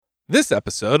This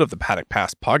episode of the Paddock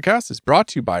Pass podcast is brought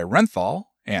to you by Renthal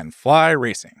and Fly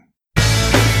Racing.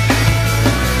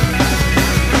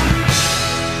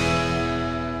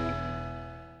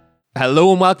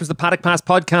 Hello and welcome to the Paddock Pass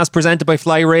podcast presented by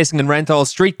Fly Racing and Renthal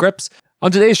Street Grips. On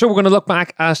today's show, we're going to look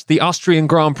back at the Austrian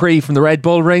Grand Prix from the Red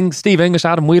Bull Ring. Steve English,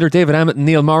 Adam Wheeler, David Emmett and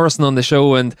Neil Morrison on the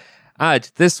show. And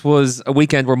this was a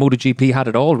weekend where MotoGP had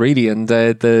it all, really, and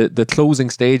the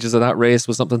closing stages of that race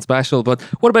was something special. But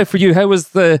what about for you? How was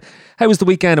the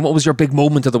weekend, and what was your big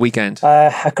moment of the weekend?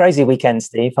 A crazy weekend,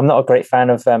 Steve. I'm not a great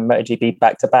fan of MotoGP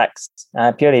back-to-backs,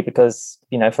 purely because,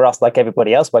 you know, for us, like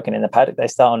everybody else working in the paddock, they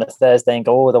start on a Thursday and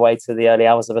go all the way to the early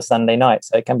hours of a Sunday night,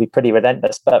 so it can be pretty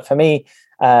relentless. But for me,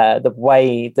 the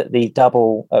way that the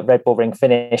double at Red Bull Ring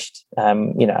finished,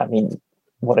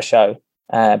 what a show.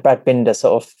 Brad Binder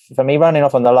sort of, for me, running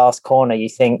off on the last corner, you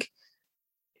think,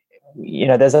 you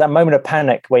know, there's that moment of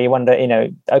panic where you wonder, you know,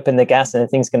 open the gas and the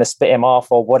thing's going to spit him off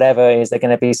or whatever. Is there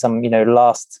going to be some, you know,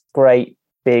 last great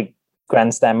big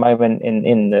grandstand moment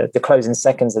in the closing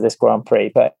seconds of this Grand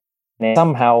Prix? But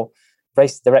somehow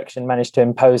Race Direction managed to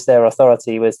impose their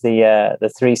authority with the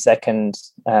 3 second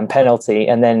penalty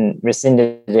and then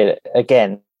rescinded it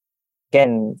again,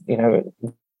 you know,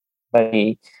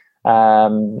 very,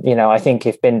 I think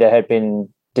if Binder had been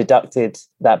deducted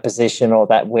that position or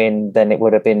that win, then it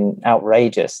would have been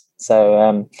outrageous.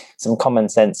 So some common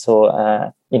sense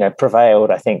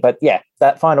prevailed, I think. But yeah,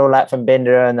 that final lap from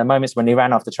Binder and the moments when he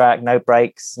ran off the track, no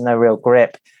brakes, no real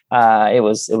grip, it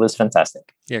was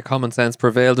fantastic. Yeah, common sense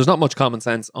prevailed. There's not much common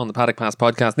sense on the Paddock Pass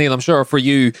podcast. Neil, I'm sure for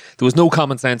you, there was no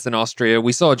common sense in Austria.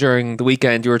 We saw during the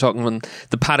weekend, you were talking on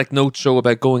the Paddock Notes show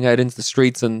about going out into the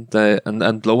streets and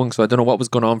blowing. So I don't know what was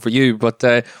going on for you, but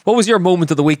what was your moment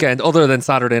of the weekend other than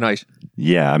Saturday night?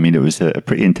 Yeah, I mean, it was a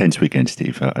pretty intense weekend,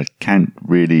 Steve. I can't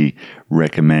really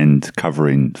recommend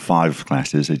covering 5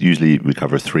 classes. Usually we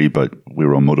cover 3, but we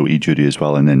were on Moto E duty as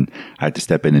well. And then I had to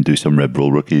step in and do some Red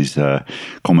Bull Rookies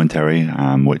commentary,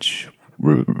 which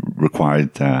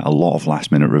required a lot of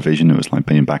last minute revision. It was like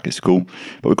being back at school,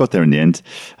 but we got there in the end.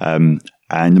 And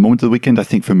the moment of the weekend, I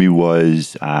think for me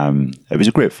was, it was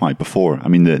a great fight before. I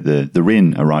mean, the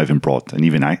rain arriving brought an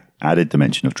even added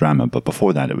dimension of drama, but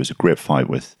before that, it was a great fight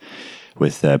with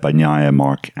Bagnaia,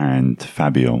 Marc and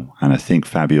Fabio. And I think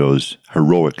Fabio's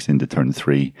heroics into turn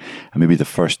 3, and maybe the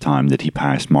first time that he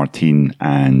passed Martin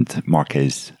and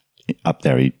Marquez up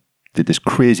there, he did this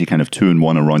crazy kind of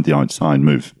 2-in-1 around the outside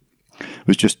move. It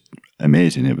was just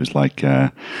amazing. It was like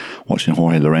watching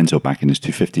Jorge Lorenzo back in his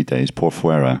 250 days. Por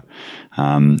Fuera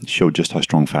showed just how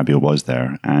strong Fabio was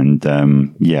there. And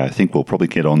I think we'll probably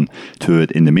get on to it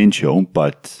in the main show.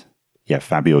 But yeah,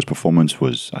 Fabio's performance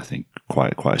was, I think,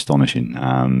 quite astonishing.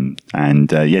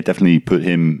 Definitely put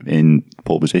him in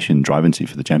pole position, driving seat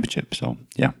for the championship. So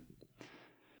yeah.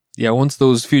 Yeah, once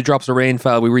those few drops of rain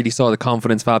fell, we really saw the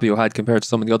confidence Fabio had compared to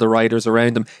some of the other riders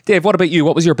around him. Dave, what about you?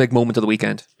 What was your big moment of the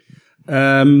weekend?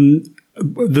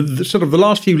 The sort of the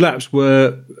last few laps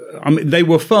were, they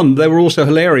were fun. They were also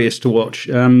hilarious to watch.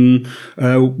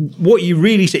 What you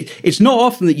really see, it's not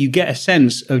often that you get a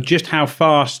sense of just how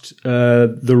fast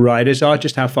the riders are,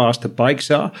 just how fast the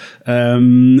bikes are,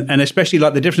 and especially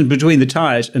like the difference between the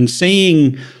tyres, and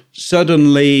seeing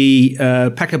suddenly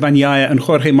Pecco Bagnaia and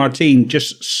Jorge Martin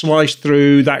just slice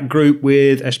through that group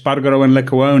with Espargaro and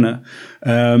Lecuona.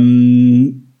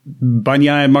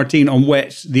 Bagnaia and Martin on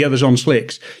wets, the others on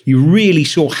slicks. You really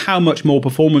saw how much more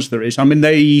performance there is. I mean,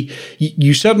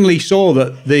 you suddenly saw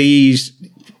that these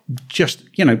just,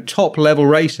 you know, top level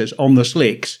racers on the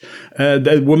slicks,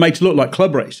 they were made to look like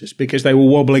club racers because they were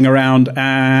wobbling around,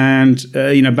 and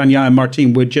Bagnaia and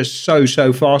Martin were just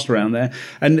so fast around there,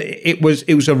 and it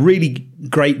was a really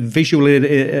great visual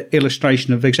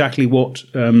illustration of exactly what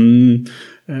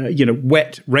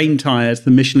wet rain tyres,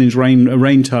 the Michelin's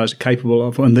rain tyres are capable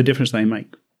of, and the difference they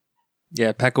make.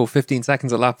 Yeah, Pecco 15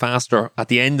 seconds a lap faster at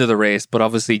the end of the race, but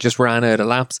obviously just ran out of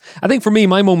laps. I think for me,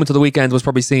 my moment of the weekend was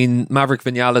probably seeing Maverick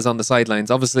Vinales on the sidelines.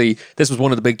 Obviously, this was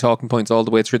one of the big talking points all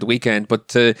the way through the weekend, but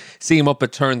to see him up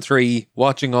at turn 3,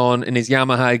 watching on in his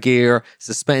Yamaha gear,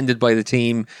 suspended by the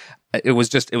team, it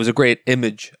was a great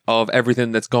image of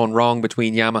everything that's gone wrong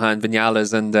between Yamaha and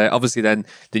Vinales. And obviously then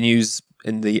the news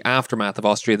in the aftermath of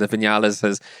Austria that Vinales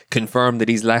has confirmed that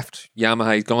he's left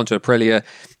Yamaha, he's gone to Aprilia.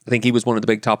 I think he was one of the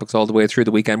big topics all the way through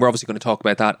the weekend. We're obviously going to talk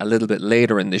about that a little bit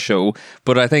later in the show,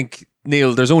 but I think,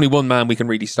 Neil, there's only one man we can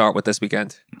really start with this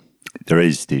weekend. There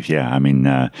is, Steve. Yeah, I mean,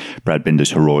 Brad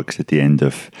Binder's heroics at the end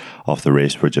of the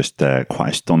race were just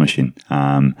quite astonishing,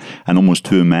 and almost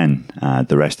to a man.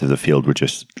 The rest of the field were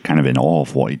just kind of in awe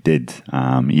of what he did.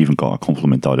 He even got a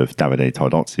compliment out of Davide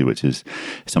Tardozzi, which is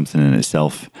something in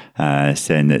itself,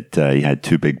 saying that he had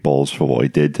 2 big balls for what he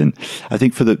did. And I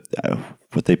think for the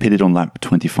but they pitted on lap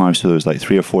 25, so there was like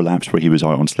 3 or 4 laps where he was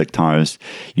out on slick tires.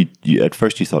 You at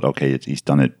first you thought, okay, he's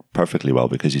done it perfectly well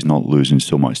because he's not losing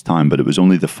so much time, but it was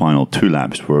only the final 2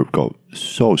 laps where it got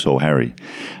so hairy.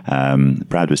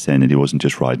 Brad was saying that he wasn't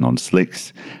just riding on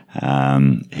slicks.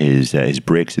 His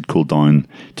brakes had cooled down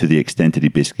to the extent that he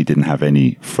basically didn't have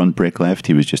any front brake left.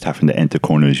 He was just having to enter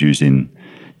corners using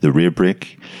the rear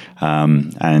brake.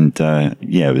 It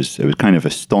was kind of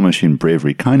astonishing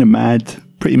bravery, kind of mad,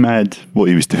 pretty mad what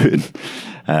he was doing.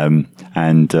 It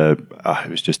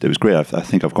was great. I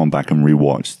think I've gone back and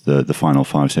rewatched the final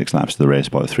 5-6 laps of the race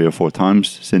about 3 or 4 times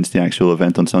since the actual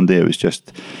event on Sunday. It was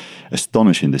just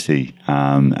astonishing to see.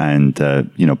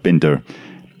 Binder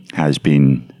has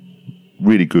been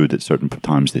really good at certain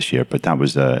times this year, but that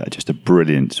was just a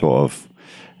brilliant sort of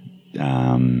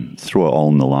throw it all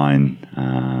on the line,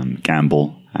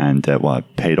 gamble, and it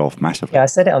paid off massively. Yeah, I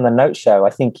said it on the Note Show. I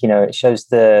think, it shows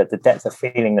the depth of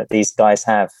feeling that these guys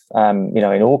have,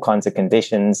 in all kinds of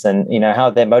conditions, and, how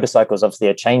their motorcycles obviously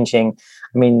are changing.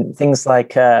 I mean, things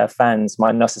like fans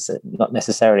might not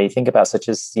necessarily think about, such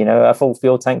as, a full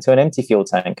fuel tank to an empty fuel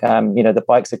tank. The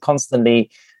bikes are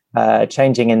constantly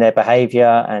changing in their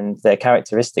behavior and their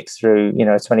characteristics through,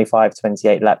 a 25,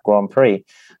 28 lap Grand Prix.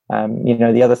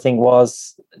 The other thing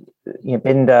was,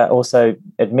 Binder also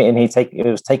admitting he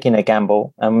was taking a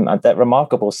gamble. That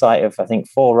remarkable sight of, I think,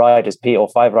 4 riders or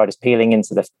 5 riders peeling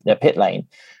into the pit lane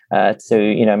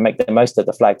to make the most of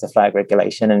the flag to flag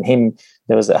regulation. And I think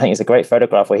it's a great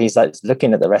photograph where he's like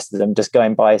looking at the rest of them, just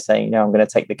going by saying, I'm going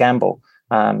to take the gamble.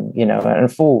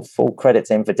 And full credit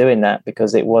to him for doing that,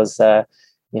 because it was, I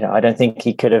don't think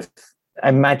he could have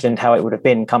imagined how it would have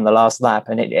been come the last lap.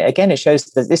 And it shows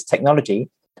that this technology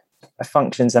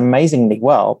functions amazingly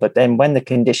well, but then when the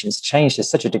conditions change to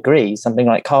such a degree, something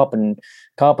like carbon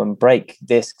brake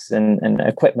discs and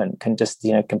equipment can just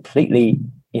completely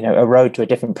erode to a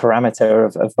different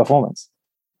parameter of performance.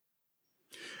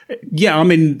 Yeah, I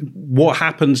mean, what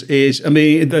happens is,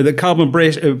 the carbon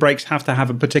brakes have to have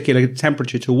a particular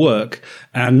temperature to work.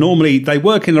 And normally they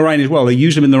work in the rain as well. They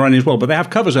use them in the rain as well, but they have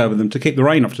covers over them to keep the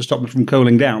rain off, to stop them from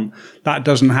cooling down. That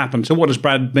doesn't happen. So what does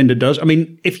Brad Binder does? I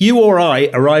mean, if you or I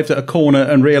arrived at a corner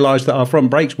and realized that our front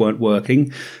brakes weren't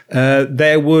working,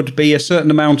 there would be a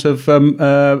certain amount of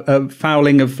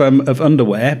fouling of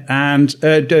underwear and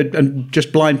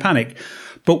just blind panic.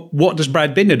 But what does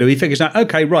Brad Binder do? He figures out,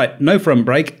 okay, right, no front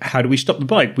brake. How do we stop the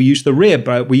bike? We use the rear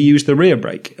brake. We use the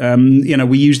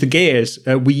gears.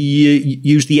 We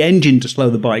use the engine to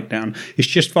slow the bike down. It's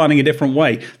just finding a different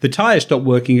way. The tires stop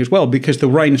working as well because the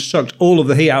rain sucked all of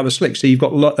the heat out of the slick, so you've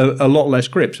got a lot less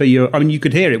grip. So you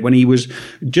could hear it when he was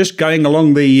just going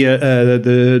along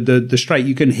the straight.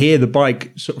 You can hear the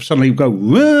bike sort of suddenly go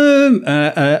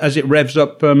as it revs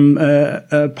up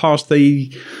past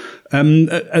the. And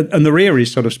the rear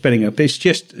is sort of spinning up. It's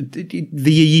just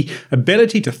the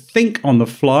ability to think on the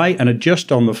fly and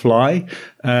adjust on the fly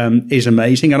is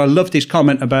amazing. And I loved his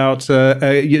comment about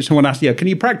someone asked, can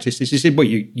you practice this? He said, well,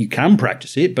 you can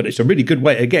practice it, but it's a really good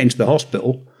way to get into the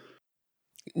hospital.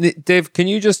 Dave, can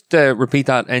you just repeat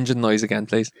that engine noise again,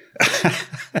 please?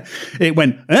 It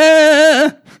went,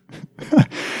 I'd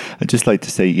just like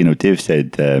to say, Dave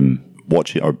said...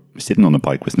 watching or sitting on a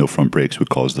bike with no front brakes would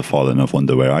cause the falling of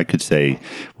underwear. I could say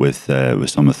with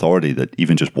some authority that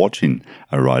even just watching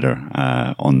a rider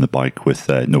on the bike with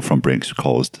no front brakes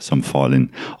caused some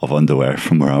falling of underwear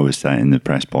from where I was sat in the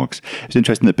press box. It's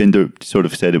interesting that Binder sort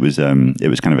of said it was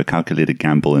kind of a calculated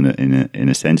gamble in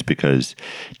a sense, because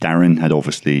Darren had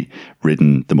obviously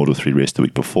ridden the Moto3 race the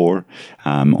week before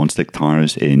on slick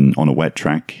tires on a wet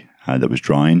track that was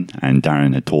drying, and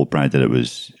Darren had told Brad that it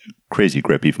was crazy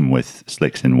grip even with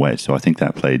slicks and wet. So I think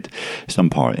that played some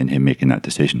part in him making that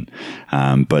decision.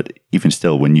 But even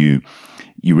still, when you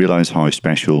realize how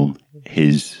special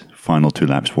his final 2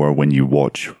 laps were, when you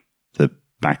watch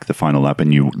the final lap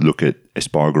and you look at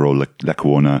Espargaro,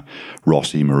 Lecuona,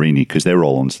 Rossi, Marini, because they were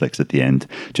all on slicks at the end,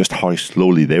 just how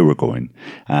slowly they were going,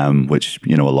 which,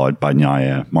 allowed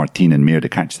Bagnaia, Martin and Mir to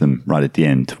catch them right at the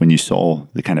end. When you saw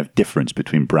the kind of difference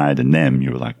between Brad and them, you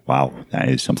were like, wow, that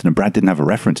is something. And Brad didn't have a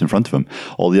reference in front of him.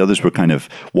 All the others were kind of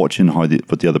watching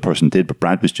what the other person did, but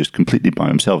Brad was just completely by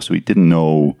himself, so he didn't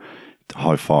know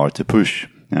how far to push.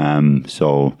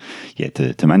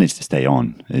 To manage to stay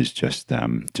on is just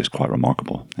quite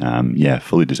remarkable.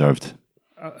 Fully deserved.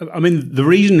 I mean, the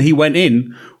reason he went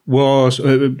in was,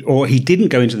 or he didn't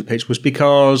go into the pits, was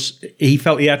because he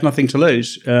felt he had nothing to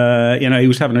lose. He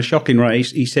was having a shocking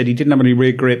race. He said he didn't have any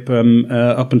rear grip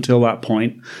up until that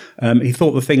point. He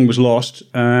thought the thing was lost,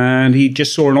 and he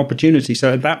just saw an opportunity.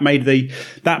 So that made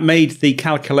the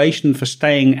calculation for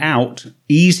staying out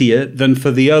easier than for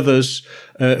the others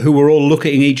who were all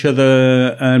looking at each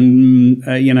other and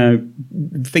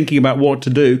thinking about what to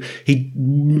do. He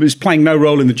was playing no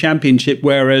role in the championship,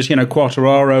 whereas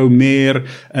Quartararo, Mir,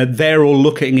 they're all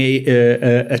looking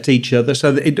at each other.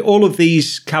 So all of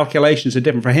these calculations are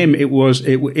different. For him, it was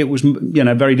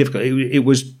very difficult. It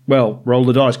was, well, roll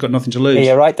the dice, got nothing to lose. Yeah,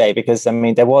 you're right, Dave, because I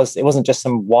mean, it wasn't just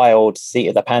some wild seat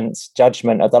of the pants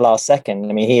judgment at the last second.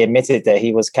 I mean, he admitted that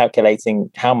he was calculating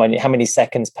how many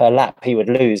seconds per lap he would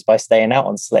lose by staying out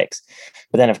on slicks.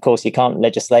 But then, of course, you can't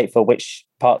legislate for which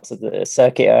parts of the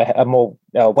circuit are more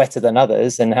wetter than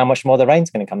others, and how much more the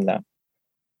rain's going to come down.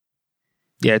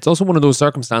 Yeah, it's also one of those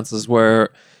circumstances where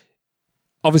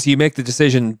obviously you make the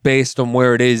decision based on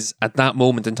where it is at that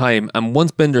moment in time. And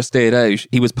once Binder stayed out,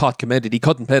 he was pot committed. He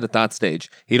couldn't pit at that stage.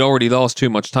 He'd already lost too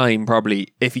much time,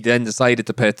 probably, if he then decided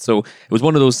to pit. So it was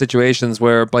one of those situations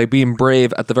where, by being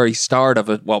brave at the very start of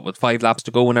it, with 5 laps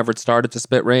to go, whenever it started to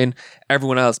spit rain,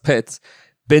 everyone else pits.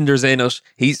 Binder's in it.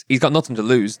 He's got nothing to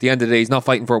lose. At the end of the day, he's not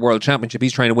fighting for a world championship.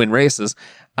 He's trying to win races.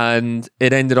 And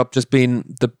it ended up just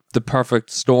being the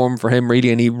perfect storm for him, really.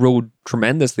 And he rode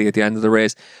tremendously at the end of the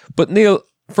race. But Neil,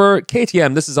 for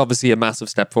KTM, this is obviously a massive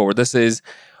step forward. This is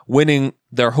winning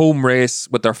their home race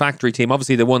with their factory team.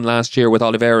 Obviously, they won last year with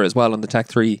Oliveira as well on the Tech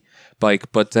 3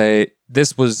 bike. But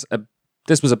this was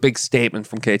a big statement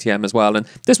from KTM as well. And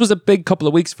this was a big couple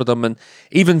of weeks for them. And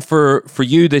even for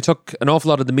you, they took an awful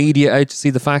lot of the media out to see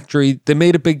the factory. They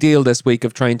made a big deal this week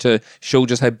of trying to show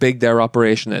just how big their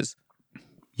operation is.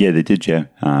 Yeah, they did, yeah.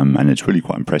 And it's really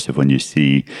quite impressive when you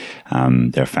see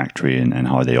their factory and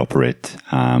how they operate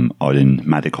out in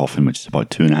Mattighofen, which is about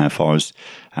 2.5 hours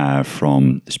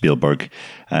from Spielberg.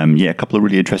 A couple of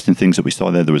really interesting things that we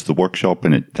saw there. There was the workshop,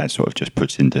 and that sort of just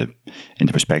puts into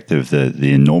perspective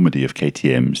the enormity of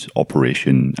KTM's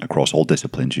operation across all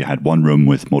disciplines. You had one room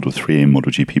with Moto3 and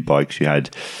MotoGP bikes. You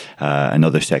had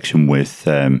another section with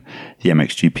the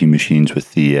MXGP machines,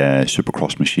 with the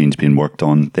Supercross machines being worked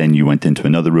on. Then you went into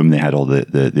another room. They had all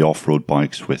the off-road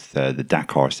bikes with the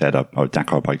Dakar setup, or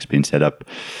Dakar bikes being set up.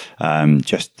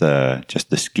 Just the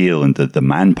scale and the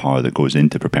manpower that goes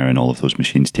into preparing all of those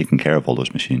machines, taking care of all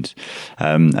those machines.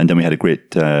 And then we had a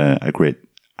great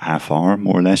half hour,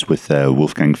 more or less, with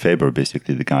Wolfgang Faber,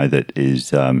 basically the guy that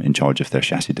is in charge of their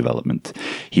chassis development.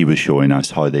 He was showing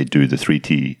us how they do the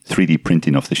 3D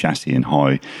printing of the chassis, and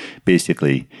how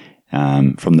basically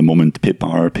from the moment Pit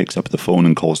Power picks up the phone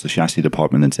and calls the chassis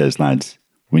department and says, lads,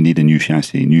 we need a new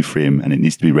chassis, new frame, and it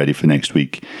needs to be ready for next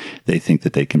week. They think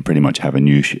that they can pretty much have a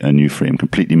new frame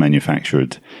completely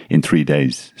manufactured in 3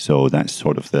 days. So that's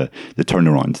sort of the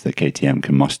turnaround that KTM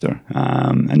can muster.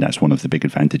 And that's one of the big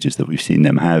advantages that we've seen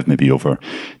them have maybe over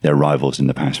their rivals in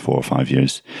the past 4 or 5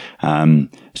 years.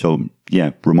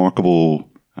 Remarkable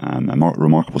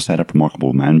setup,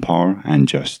 remarkable manpower, and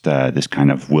just this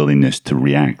kind of willingness to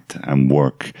react and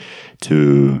work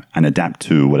to and adapt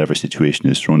to whatever situation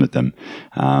is thrown at them.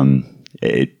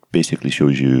 It basically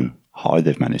shows you how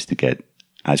they've managed to get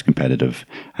as competitive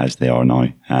as they are now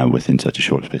within such a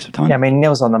short space of time. Yeah, I mean,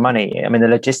 Neil's on the money. I mean, the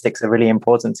logistics are really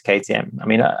important to KTM. I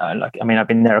mean, I've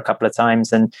been there a couple of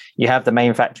times, and you have the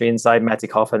main factory inside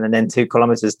Mattighofen, and then 2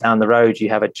 kilometers down the road, you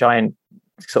have a giant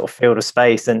sort of field of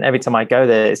space. And every time I go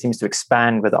there, it seems to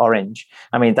expand with orange.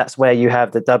 I mean, that's where you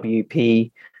have the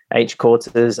WP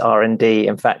quarters, R&D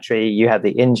and factory. You have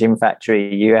the engine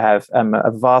factory. You have a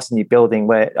vast new building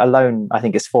where alone, I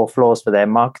think it's 4 floors for their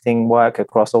marketing work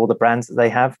across all the brands that they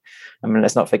have. I mean,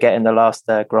 let's not forget in the last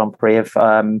Grand Prix of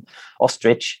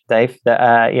Ostrich, Dave,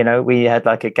 that, we had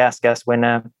like a gas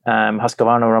winner,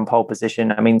 Husqvarna on pole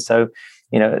position. I mean, so,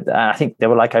 I think there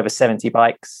were like over 70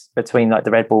 bikes between like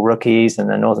the Red Bull rookies and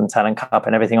the Northern Talent Cup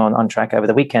and everything on track over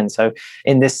the weekend. So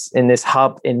in this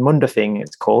hub in Mundafing,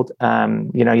 it's called,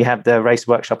 you have the race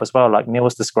workshop as well, like Neil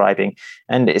was describing,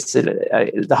 and it's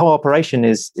the whole operation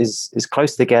is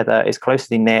close together, is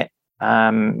closely knit.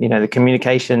 The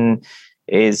communication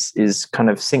is kind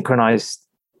of synchronized,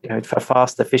 for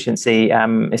fast efficiency.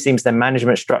 It seems the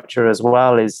management structure as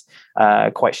well is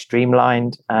quite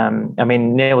streamlined.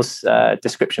 Neil's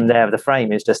description there of the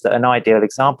frame is just an ideal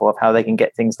example of how they can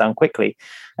get things done quickly.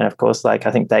 And of course, like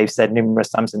I think Dave said numerous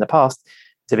times in the past,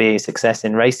 to be a success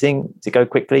in racing, to go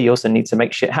quickly, you also need to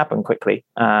make shit happen quickly.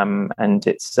 And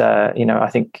it's, I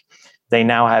think they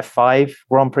now have 5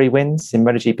 Grand Prix wins in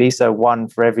MotoGP, so 1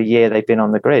 for every year they've been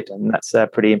on the grid, and that's a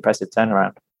pretty impressive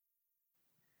turnaround.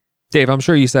 Dave, I'm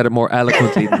sure you said it more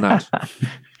eloquently than that.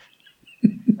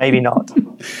 Maybe not.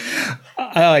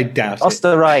 I doubt it.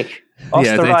 Österreich.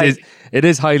 Yeah, it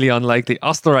is highly unlikely.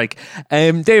 Österreich.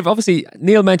 Dave, obviously,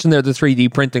 Neil mentioned there the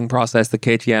 3D printing process that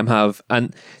KTM have,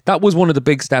 and that was one of the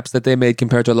big steps that they made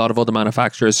compared to a lot of other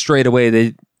manufacturers. Straight away,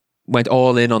 they went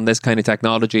all in on this kind of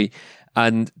technology,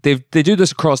 and they do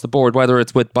this across the board, whether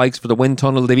it's with bikes for the wind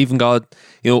tunnel. They've even got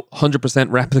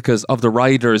 100% replicas of the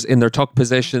riders in their tuck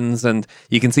positions, and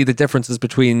you can see the differences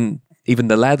between even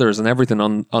the leathers and everything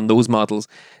on those models.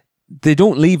 They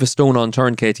don't leave a stone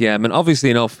unturned, KTM, and obviously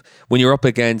enough, when you're up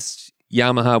against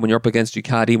Yamaha, when you're up against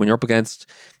Ducati, when you're up against,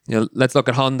 let's look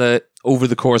at Honda over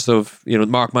the course of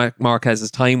Marc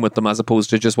Marquez's time with them, as opposed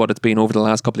to just what it's been over the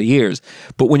last couple of years.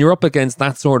 But when you're up against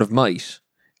that sort of might,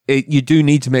 you do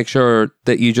need to make sure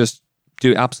that you just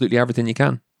do absolutely everything you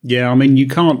can. Yeah, I mean, you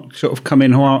can't sort of come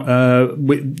in.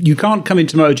 You can't come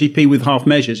into MotoGP with half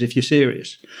measures if you're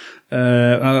serious,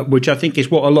 which I think is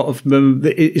what a lot of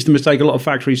is the mistake a lot of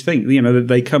factories think. That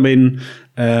they come in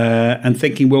and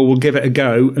thinking, well, we'll give it a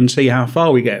go and see how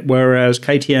far we get. Whereas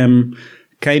KTM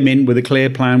came in with a clear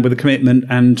plan, with a commitment,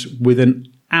 and with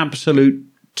an absolute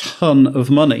ton of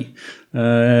money.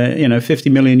 50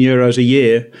 million euros a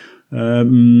year.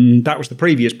 That was the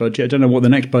previous budget. I don't know what the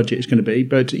next budget is going to be,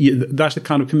 but that's the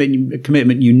kind of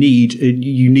commitment you need.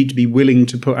 You need to be willing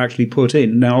to put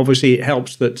in. Now, obviously, it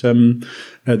helps that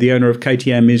the owner of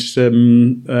KTM is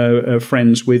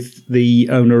friends with the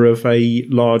owner of a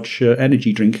large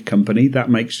energy drink company. That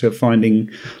makes finding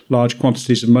large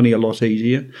quantities of money a lot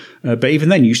easier. But even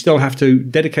then, you still have to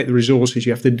dedicate the resources.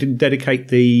 You have to dedicate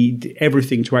the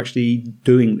everything to actually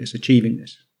doing this, achieving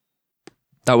this.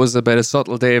 That was about as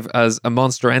subtle, Dave, as a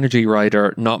Monster Energy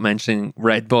rider not mentioning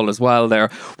Red Bull as well there.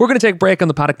 We're going to take a break on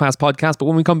the Paddock Pass podcast, but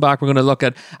when we come back, we're going to look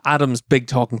at Adam's big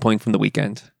talking point from the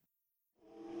weekend.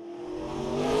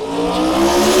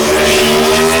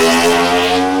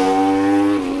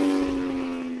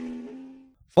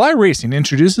 Fly Racing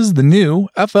introduces the new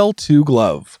FL2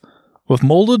 glove. With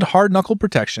molded hard knuckle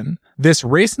protection, this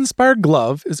race-inspired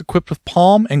glove is equipped with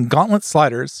palm and gauntlet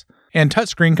sliders and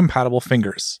touchscreen compatible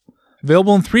fingers.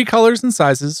 Available in 3 colors and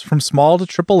sizes from small to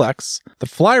XXX, the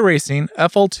Fly Racing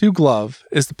FL2 glove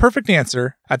is the perfect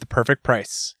answer at the perfect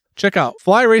price. Check out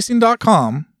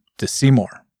flyracing.com to see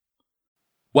more.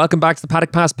 Welcome back to the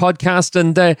Paddock Pass podcast.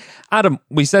 And Adam,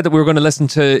 we said that we were going to listen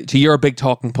to your big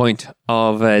talking point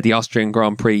of the Austrian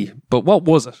Grand Prix, but what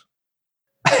was it?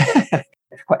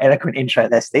 Quite eloquent intro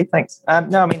there, Steve. Thanks.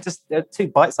 No, I mean, just 2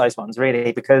 bite-sized ones,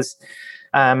 really, because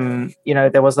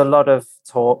there was a lot of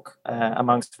talk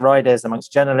amongst riders,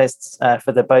 amongst journalists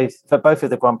for both of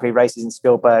the Grand Prix races in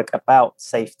Spielberg about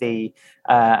safety,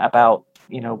 about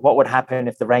what would happen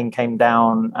if the rain came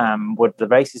down. Would the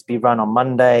races be run on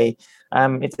Monday?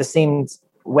 It just seemed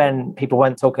when people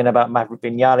weren't talking about Maverick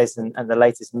Vinales and the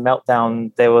latest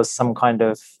meltdown, there was some kind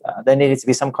of there needed to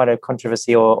be some kind of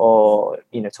controversy or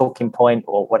talking point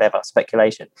or whatever,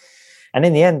 speculation. And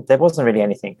in the end, there wasn't really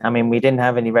anything. I mean, we didn't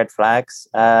have any red flags.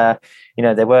 There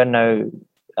were no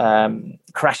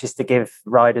crashes to give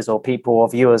riders or people or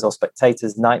viewers or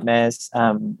spectators nightmares.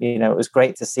 It was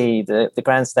great to see the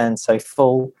grandstand so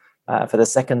full for the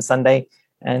second Sunday.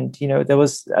 And, there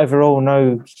was overall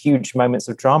no huge moments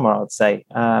of drama, I would say.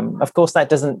 Of course, that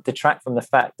doesn't detract from the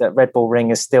fact that Red Bull Ring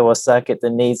is still a circuit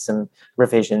that needs some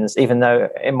revisions, even though,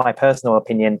 in my personal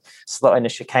opinion, slotting a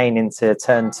chicane into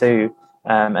turn 2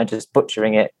 and just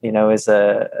butchering it, is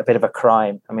a bit of a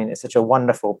crime. I mean, it's such a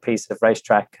wonderful piece of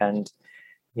racetrack. And,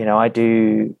 I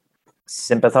do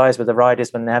sympathize with the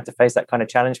riders when they have to face that kind of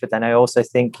challenge. But then I also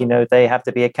think, they have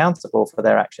to be accountable for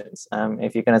their actions.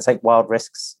 If you're going to take wild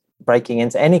risks breaking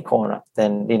into any corner,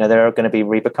 then, there are going to be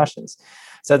repercussions.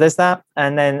 So there's that.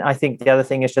 And then I think the other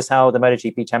thing is just how the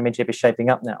MotoGP Championship is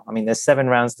shaping up now. I mean, there's 7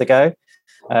 rounds to go.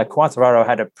 Quartararo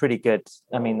had a pretty good,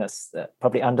 that's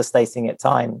probably understating it,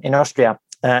 time in Austria.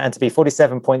 And to be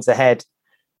 47 points ahead,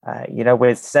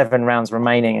 with 7 rounds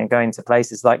remaining and going to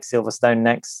places like Silverstone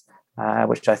next,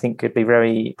 which I think could be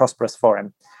very prosperous for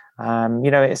him.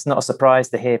 It's not a surprise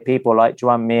to hear people like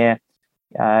Joan Mir,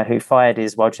 who fired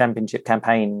his World Championship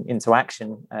campaign into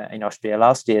action in Austria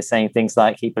last year, saying things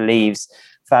like he believes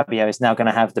Fabio is now going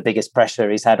to have the biggest pressure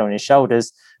he's had on his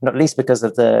shoulders, not least because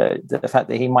of the fact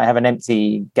that he might have an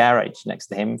empty garage next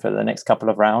to him for the next couple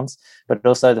of rounds, but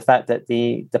also the fact that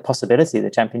the possibility of the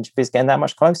championship is getting that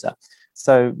much closer.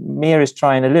 So Mir is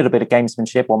trying a little bit of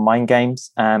gamesmanship or mind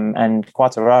games, and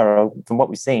Quartararo, from what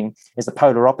we've seen, is the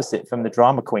polar opposite from the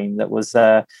drama queen that was,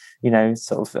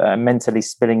 mentally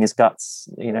spilling his guts,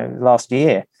 last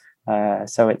year.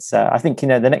 So it's, I think,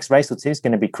 the next race or two is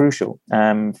going to be crucial.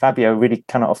 Fabio really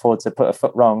cannot afford to put a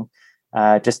foot wrong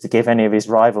just to give any of his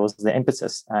rivals the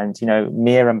impetus. And,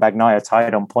 Mir and Bagnaia are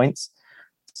tied on points.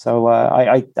 So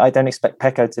I don't expect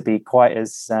Pecco to be quite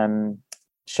as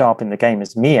sharp in the game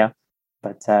as Mir.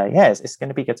 But it's going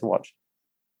to be good to watch.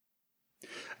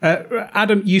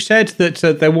 Adam, you said that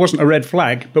there wasn't a red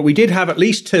flag, but we did have at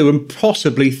least 2 and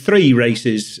possibly 3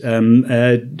 races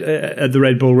at the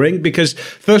Red Bull Ring. Because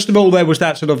first of all, there was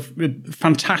that sort of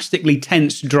fantastically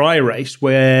tense dry race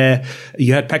where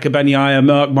you had Pecco Bagnaia,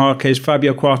 Marc Marquez,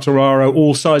 Fabio Quartararo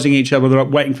all sizing each other up,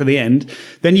 waiting for the end.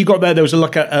 Then you got there was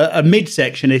a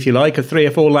midsection, if you like, of 3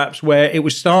 or 4 laps where it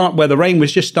was where the rain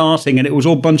was just starting and it was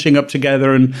all bunching up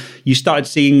together, and you started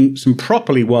seeing some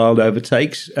properly wild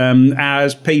overtakes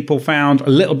as people found a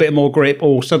little bit more grip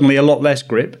or suddenly a lot less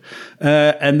grip.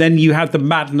 And then you have the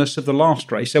madness of the last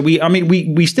race. So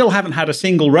we still haven't had a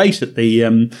single race at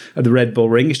the Red Bull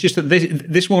Ring. It's just that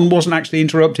this one wasn't actually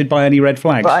interrupted by any red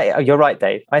flags. But you're right,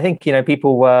 Dave. I think,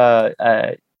 people were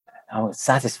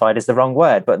satisfied is the wrong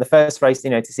word, but the first race,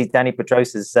 to see Dani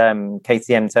Pedrosa's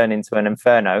KTM turn into an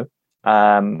inferno,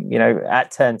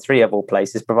 at turn 3 of all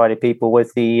places, provided people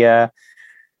with the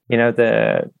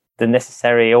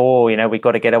necessary, we've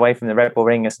got to get away from the Red Bull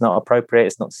Ring. It's not appropriate.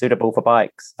 It's not suitable for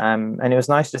bikes. And it was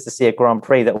nice just to see a Grand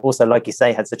Prix that also, like you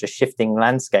say, had such a shifting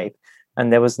landscape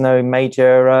and there was no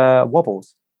major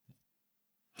wobbles.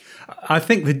 I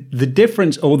think the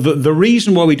difference, or the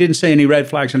reason why we didn't see any red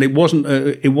flags and it wasn't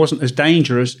as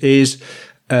dangerous is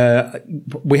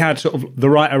we had sort of the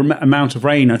right amount of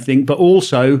rain, I think, but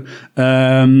also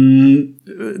at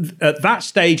that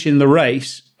stage in the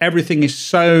race, everything is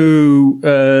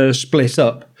so split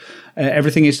up.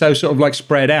 Everything is so sort of like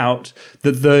spread out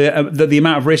that the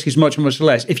amount of risk is much, much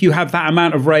less. If you have that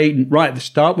amount of rain right at the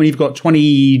start, when you've got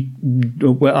 20,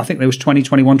 well, I think there was 20,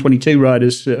 21, 22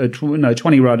 riders,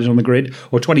 20 riders on the grid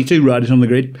or 22 riders on the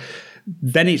grid,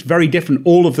 then it's very different.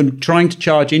 All of them trying to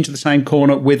charge into the same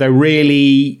corner with a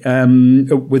really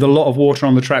with a lot of water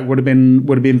on the track would have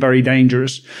been very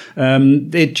dangerous.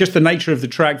 Just the nature of the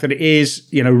track that it is,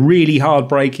 really hard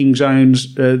braking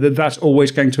zones. That's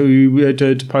always going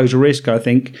to pose a risk, I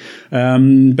think.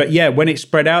 But yeah, when it's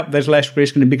spread out, there's less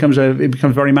risk and it becomes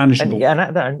very manageable.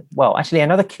 Actually,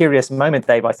 another curious moment,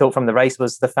 Dave, I thought from the race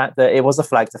was the fact that it was a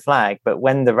flag to flag, but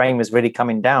when the rain was really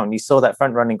coming down, you saw that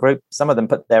front running group. Some of them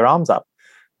put their arms up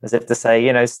as if to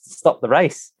say, stop the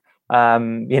race.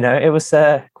 It was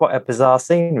quite a bizarre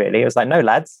scene, really. It was like, no,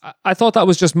 lads. I thought that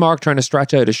was just Mark trying to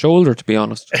stretch out his shoulder, to be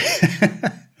honest.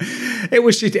 It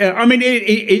was just,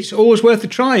 it's always worth a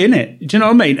try, isn't it? Do you know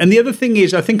what I mean? And the other thing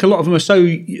is, I think a lot of them are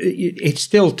it's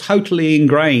still totally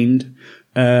ingrained.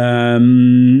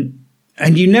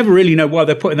 And you never really know why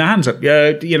they're putting their hands up.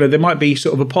 They might be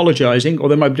sort of apologising or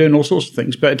they might be doing all sorts of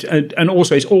things. But and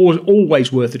also, it's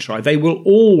always worth a try. They will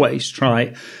always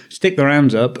try, stick their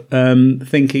hands up,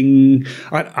 thinking,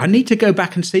 I need to go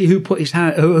back and see who put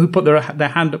their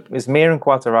hand up. It was Mir and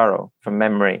Quartararo from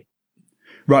memory.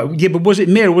 Right, yeah, but was it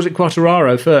Mir or was it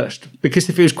Quartararo first? Because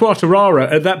if it was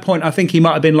Quartararo, at that point, I think he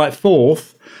might have been like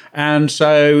 4th. And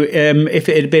so if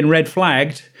it had been red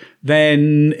flagged,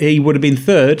 then he would have been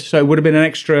 3rd, so it would have been an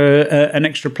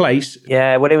extra place.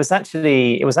 Yeah, well, it was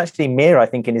actually Mir, I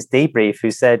think, in his debrief,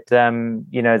 who said,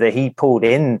 that he pulled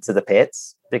into the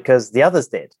pits because the others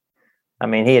did. I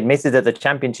mean, he admitted that the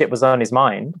championship was on his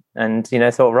mind, and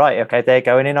thought, right, okay, they're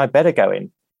going in, I better go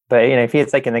in. But if he had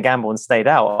taken the gamble and stayed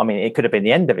out, I mean, it could have been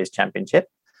the end of his championship,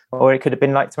 or it could have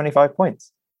been like 25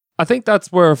 points. I think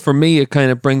that's where, for me, it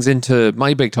kind of brings into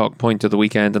my big talk point of the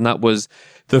weekend, and that was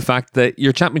the fact that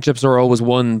your championships are always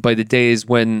won by the days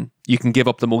when you can give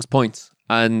up the most points.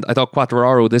 And I thought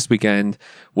Quartararo this weekend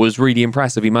was really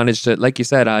impressive. He managed to, like you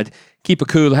said, keep a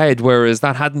cool head, whereas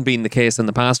that hadn't been the case in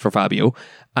the past for Fabio.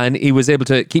 And he was able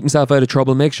to keep himself out of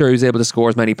trouble, make sure he was able to score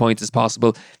as many points as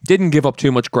possible, didn't give up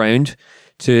too much ground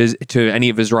to any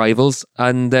of his rivals,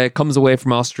 and comes away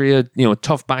from Austria,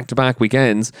 tough back-to-back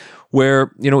weekends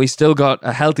where, he's still got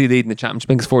a healthy lead in the championship.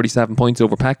 I think it's 47 points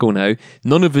over Pecco now.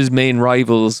 None of his main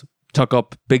rivals took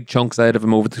up big chunks out of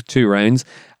him over the 2 rounds.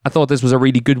 I thought this was a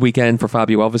really good weekend for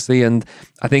Fabio, obviously, and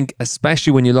I think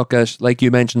especially when you look at, like you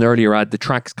mentioned earlier, the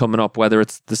tracks coming up, whether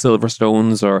it's the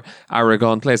Silverstones or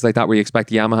Aragon, places like that where you expect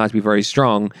the Yamaha to be very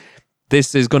strong,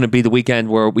 this is going to be the weekend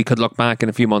where we could look back in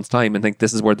a few months' time and think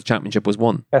this is where the championship was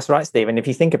won. That's right, Steve. And if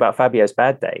you think about Fabio's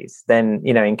bad days, then,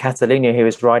 in Catalonia, he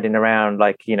was riding around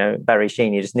like, Barry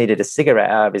Sheene. He just needed a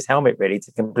cigarette out of his helmet, really,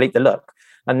 to complete the look.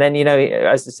 And then,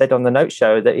 as I said on the note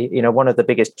show, that, one of the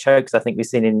biggest chokes I think we've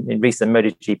seen in recent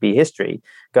MotoGP history,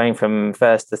 going from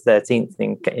 1st to 13th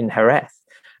in Jerez.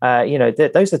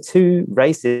 Those are 2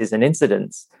 races and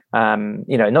incidents.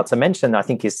 Not to mention, I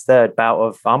think his 3rd bout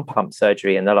of arm pump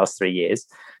surgery in the last 3 years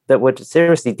that would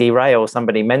seriously derail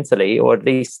somebody mentally, or at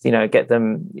least, get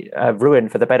them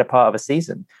ruined for the better part of a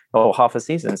season or half a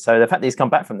season. So the fact that he's come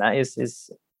back from that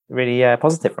is really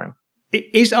positive for him.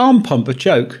 Is arm pump a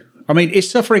choke? I mean, is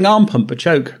suffering arm pump a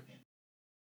choke?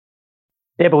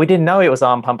 Yeah, but we didn't know it was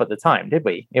arm pump at the time, did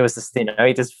we? It was just,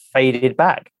 he just faded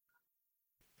back.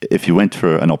 If you went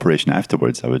for an operation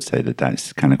afterwards, I would say that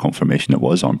that's kind of confirmation it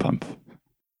was arm pump.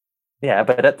 Yeah,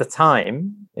 but at the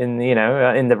time, in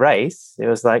the race, it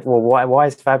was like, well, why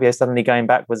is Fabio suddenly going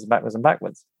backwards and backwards and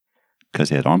backwards? Because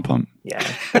he had arm pump. Yeah,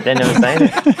 but then it was saying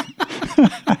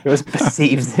it was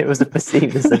perceived. It was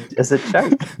perceived as a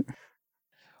joke.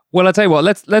 Well, I'll tell you what.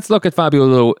 Let's look at Fabio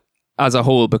though as a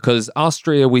whole, because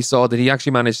Austria, we saw that he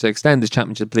actually managed to extend his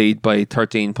championship lead by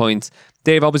 13 points.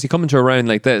 Dave, obviously coming to a round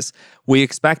like this, we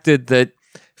expected that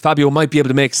Fabio might be able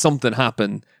to make something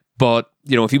happen. But,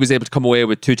 if he was able to come away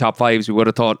with 2 top 5s, we would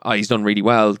have thought, he's done really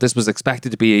well. This was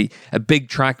expected to be a big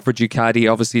track for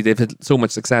Ducati. Obviously, they've had so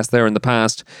much success there in the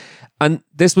past. And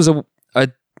this was a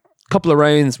couple of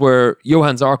rounds where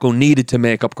Johann Zarco needed to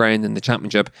make up ground in the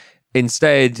championship.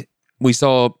 Instead, we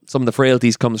saw some of the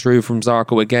frailties come through from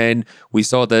Zarco again. We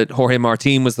saw that Jorge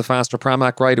Martin was the faster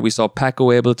Pramac rider. We saw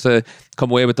Pecco able to come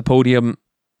away with the podium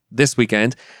this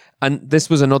weekend. And this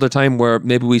was another time where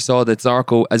maybe we saw that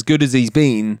Zarco, as good as he's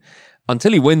been,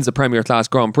 until he wins a Premier Class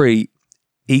Grand Prix,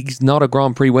 he's not a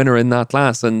Grand Prix winner in that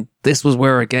class. And this was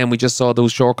where, again, we just saw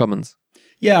those shortcomings.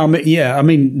 Yeah, I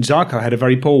mean, Zarco had a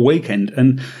very poor weekend.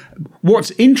 And what's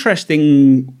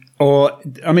interesting...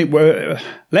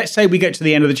 let's say we get to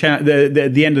the end of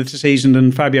the end of the season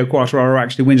and Fabio Quartararo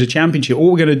actually wins a championship.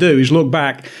 All we're going to do is look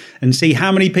back and see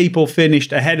how many people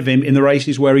finished ahead of him in the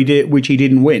races which he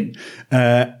didn't win.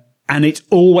 And it's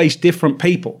always different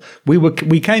people.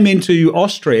 We came into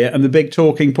Austria and the big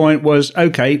talking point was,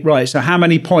 okay, right, so how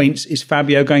many points is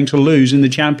Fabio going to lose in the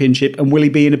championship, and will he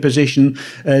be in a position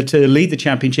to lead the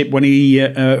championship when he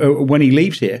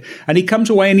leaves here? And he comes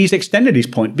away and he's extended his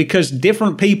point because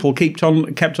different people kept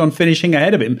on finishing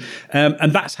ahead of him,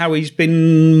 and that's how he's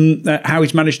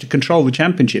managed to control the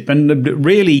championship. And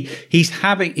really,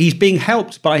 he's being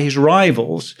helped by his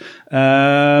rivals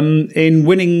in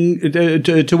winning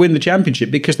to win the championship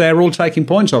because they're all taking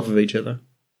points off of each other.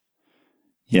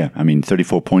 Yeah, I mean,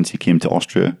 34 points he came to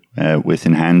Austria with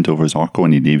in hand over Zarco,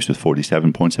 and he leaves with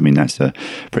 47 points. I mean, that's a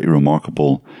pretty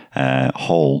remarkable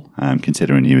haul,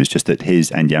 considering he was just at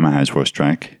his and Yamaha's worst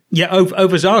track. Yeah,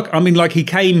 over Zarco. I mean, like he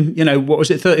came,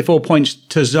 34 points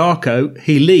to Zarco.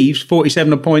 He leaves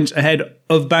 47 points ahead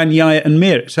of Bagnaia and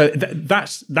Mir. So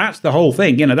that's the whole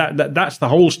thing. That's the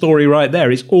whole story right there.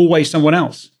 It's always someone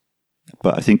else.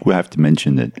 But I think we have to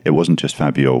mention that it wasn't just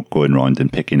Fabio going around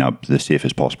and picking up the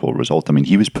safest possible result. I mean,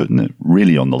 he was putting it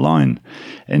really on the line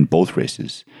in both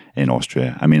races in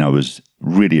Austria. I mean, I was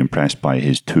really impressed by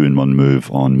his 2-in-1 move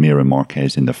on Mir and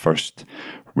Marquez in the first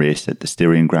race at the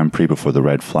Styrian Grand Prix before the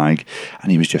red flag,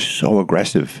 and he was just so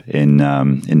aggressive in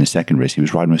the second race. He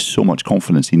was riding with so much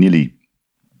confidence. He nearly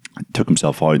took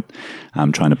himself out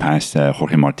trying to pass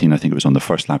Jorge Martin. I think it was on the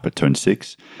first lap at turn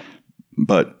 6.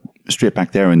 But straight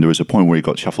back there, and there was a point where he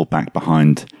got shuffled back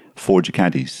behind 4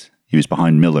 Ducatis. He was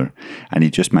behind Miller, and he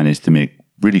just managed to make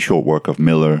really short work of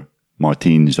Miller,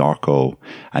 Martin, Zarco,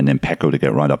 and then Pecco to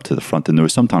get right up to the front. And there were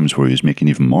some times where he was making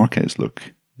even Marquez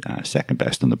look second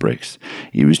best on the brakes.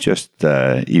 He was just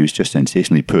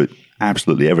sensationally put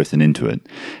absolutely everything into it.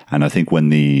 And I think when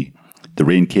the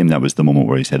rain came, that was the moment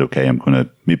where he said, okay, I'm going to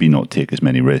maybe not take as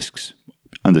many risks.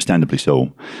 Understandably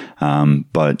so.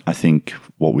 But I think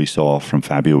what we saw from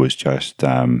Fabio was just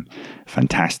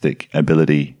fantastic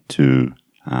ability to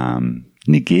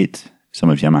negate some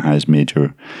of Yamaha's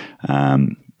major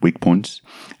weak points,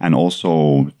 and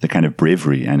also the kind of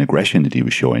bravery and aggression that he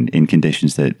was showing in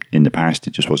conditions that in the past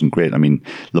it just wasn't great. I mean,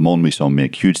 Le Mans we saw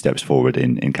make huge steps forward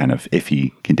in kind of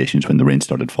iffy conditions when the rain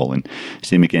started falling.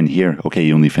 Same again here. Okay,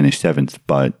 he only finished 7th,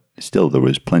 but still there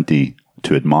was plenty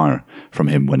to admire from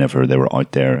him whenever they were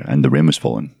out there and the rain was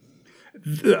falling.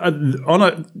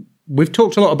 We've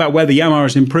talked a lot about where the Yamaha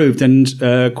has improved, and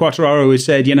Quartararo has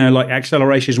said, like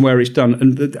acceleration is where it's done.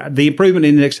 And the improvement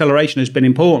in the acceleration has been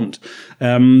important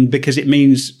because it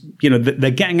means,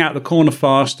 they're getting out the corner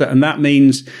faster, and that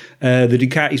means The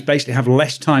Ducatis basically have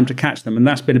less time to catch them, and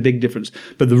that's been a big difference.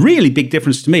 But the really big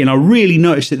difference to me, and I really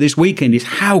noticed it this weekend, is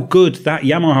how good that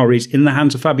Yamaha is in the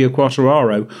hands of Fabio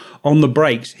Quartararo on the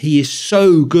brakes. He is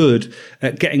so good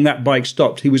at getting that bike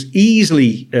stopped. He was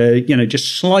easily,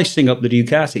 just slicing up the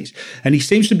Ducatis, and he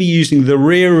seems to be using the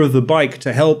rear of the bike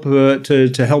to help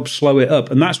to help slow it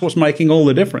up, and that's what's making all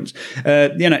the difference.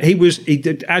 He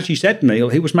did, as you said, Neil,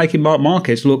 he was making Marc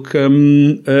Marquez look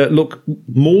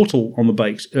mortal on the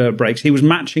brakes. He was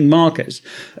matching Marquez.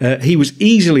 He was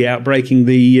easily outbraking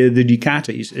the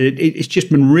Ducatis. It's just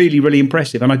been really, really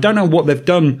impressive, and I don't know what they've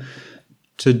done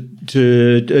to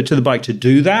the bike to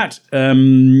do that,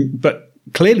 but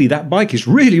clearly that bike is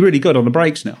really, really good on the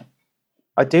brakes now.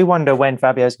 I do wonder when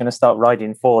Fabio's going to start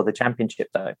riding for the championship,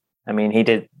 though. I mean, he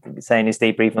did say in his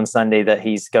debrief on Sunday that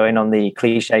he's going on the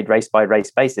cliched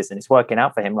race-by-race basis, and it's working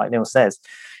out for him, like Neil says.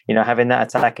 Having that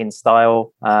attacking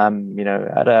style, at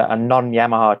a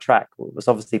non-Yamaha track was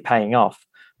obviously paying off.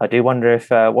 I do wonder if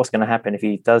what's going to happen if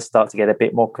he does start to get a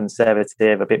bit more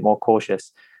conservative, a bit more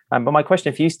cautious. But my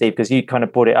question for you, Steve, because you kind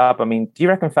of brought it up, I mean, do you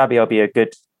reckon Fabio will be a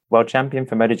good world champion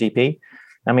for MotoGP?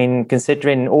 I mean,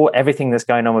 considering everything that's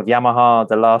going on with Yamaha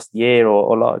the last year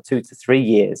or 2 to 3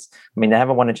 years, I mean, they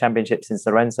haven't won a championship since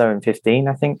Lorenzo in 2015,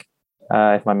 I think,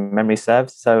 if my memory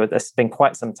serves. So that's been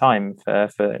quite some time for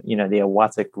the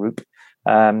Iwata group.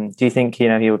 Do you think,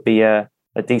 he would be a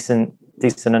decent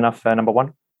enough number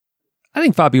one? I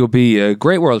think Fabio will be a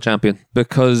great world champion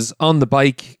because on the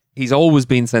bike, he's always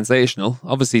been sensational.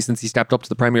 Obviously, since he stepped up to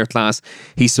the Premier class,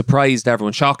 he surprised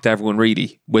everyone, shocked everyone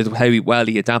really with how well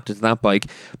he adapted to that bike.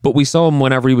 But we saw him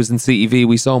whenever he was in CEV.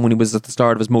 We saw him when he was at the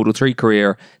start of his Moto3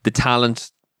 career, the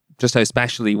talent, just how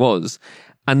special he was.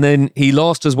 And then he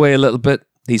lost his way a little bit.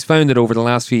 He's found it over the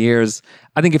last few years.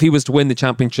 I think if he was to win the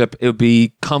championship, it would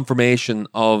be confirmation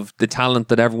of the talent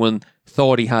that everyone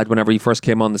thought he had whenever he first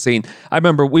came on the scene. I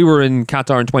remember we were in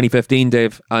Qatar in 2015,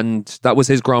 Dave, and that was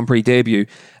his Grand Prix debut.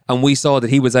 And we saw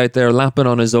that he was out there lapping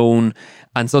on his own.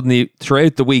 And suddenly,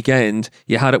 throughout the weekend,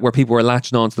 you had it where people were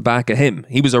latching on to the back of him.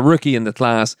 He was a rookie in the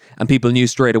class, and people knew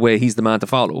straight away he's the man to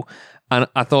follow. And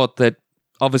I thought that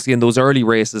obviously in those early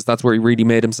races, that's where he really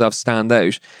made himself stand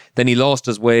out. Then he lost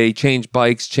his way, changed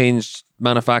bikes, changed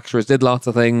manufacturers, did lots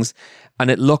of things.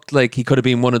 And it looked like he could have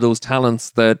been one of those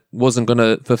talents that wasn't going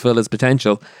to fulfill his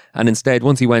potential. And instead,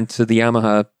 once he went to the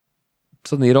Yamaha,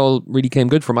 suddenly it all really came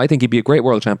good for him. I think he'd be a great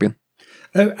world champion.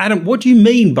 Adam, what do you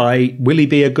mean by will he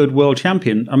be a good world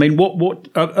champion? I mean, what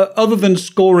other than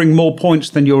scoring more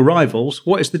points than your rivals,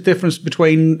 what is the difference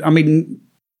between,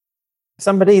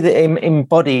 somebody that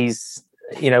embodies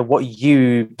what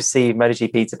you perceive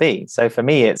MotoGP to be. So for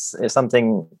me, it's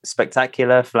something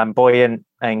spectacular, flamboyant,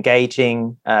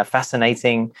 engaging,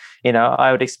 fascinating.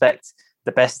 I would expect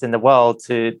the best in the world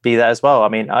to be that as well. I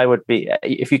mean, I would be,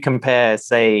 if you compare,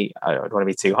 say, I don't want to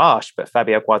be too harsh, but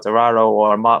Fabio Quartararo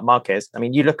or Marquez. I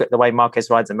mean, you look at the way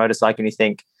Marquez rides a motorcycle and you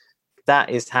think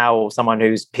that is how someone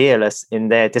who's peerless in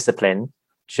their discipline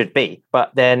should be.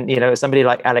 But then, somebody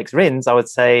like Alex Rins, I would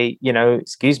say,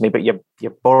 excuse me, but you're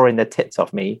boring the tits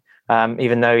off me,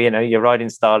 even though, your riding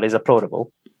style is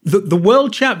applaudable. The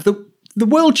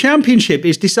world championship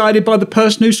is decided by the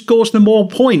person who scores the more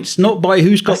points, not by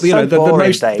who's got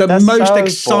the most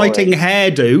exciting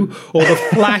hairdo or the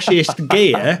flashiest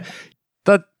gear.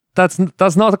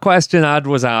 That's not the question Ad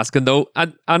was asking though,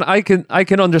 and I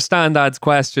can understand Ad's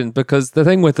question, because the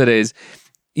thing with it is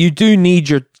you do need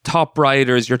your top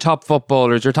riders, your top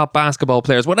footballers, your top basketball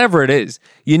players, whatever it is,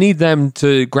 you need them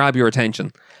to grab your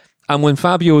attention. And when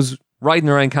Fabio's riding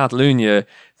around Catalonia,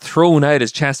 throwing out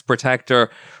his chest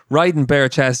protector, riding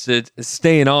bare-chested,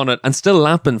 staying on it, and still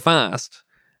lapping fast,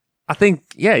 I think,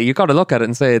 you got to look at it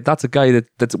and say, that's a guy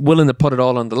that's willing to put it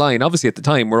all on the line. Obviously, at the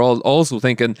time, we're all also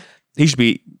thinking he should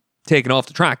be taken off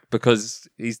the track because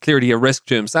he's clearly a risk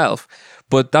to himself.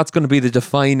 But that's going to be the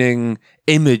defining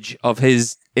image of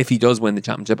his, if he does win the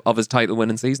championship, of his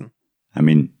title-winning season. I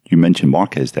mean, you mentioned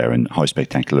Marquez there and how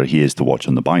spectacular he is to watch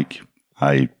on the bike.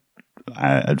 I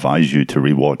advise you to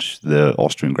rewatch the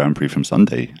Austrian Grand Prix from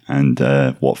Sunday and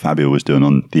what Fabio was doing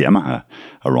on the Yamaha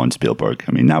around Spielberg.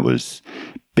 I mean, that was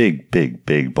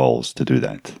big balls to do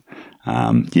that.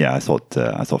 I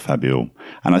thought Fabio,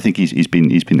 and I think he's been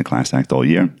the class act all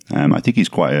year. I think he's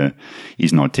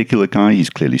an articulate guy. He's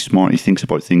clearly smart. He thinks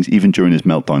about things. Even during his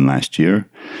meltdown last year,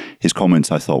 his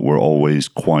comments I thought were always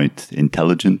quite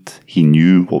intelligent. He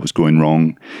knew what was going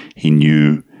wrong. He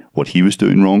knew what he was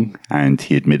doing wrong, and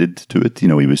he admitted to it. He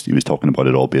was talking about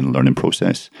it all being a learning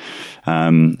process.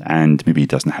 And maybe he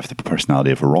doesn't have the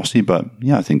personality of a Rossi, but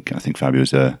I think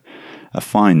Fabio's a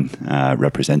fine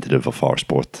representative of our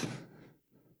sport.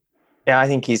 Yeah, I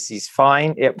think he's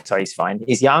fine. He's fine.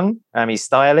 He's young. He's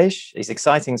stylish. He's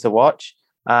exciting to watch.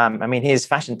 I mean, his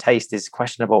fashion taste is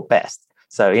questionable at best.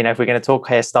 So, if we're going to talk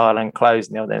hairstyle and clothes,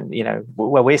 then,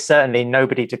 well, we're certainly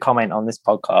nobody to comment on this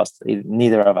podcast,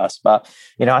 neither of us. But,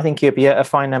 I think he'd be a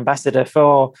fine ambassador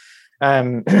for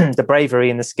the bravery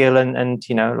and the skill and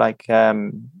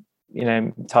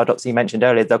Tardozzi mentioned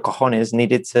earlier, the cojones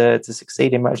needed to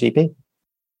succeed in MotoGP.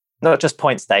 Not just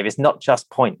points, Dave. It's not just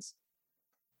points.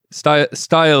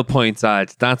 Style points,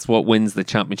 Ad. That's what wins the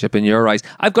championship in your eyes.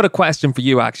 I've got a question for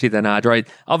you, actually, then, Ad, right?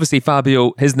 Obviously,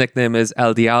 Fabio, his nickname is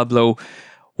El Diablo.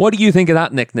 What do you think of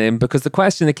that nickname? Because the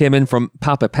question that came in from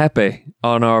Papa Pepe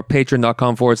on our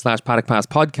patreon.com/Paddock Pass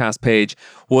podcast page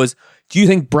was, do you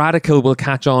think Bradical will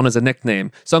catch on as a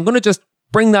nickname? So I'm going to just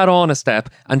bring that on a step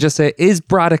and just say, is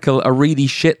Bradical a really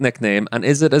shit nickname, and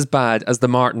is it as bad as the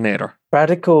Martinator?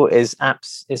 Bradical is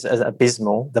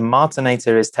abysmal. The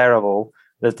Martinator is terrible.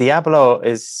 The Diablo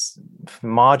is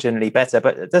marginally better,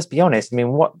 but let's be honest. I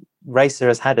mean, what racer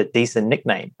has had a decent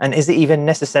nickname? And is it even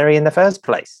necessary in the first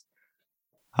place?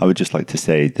 I would just like to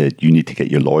say that you need to get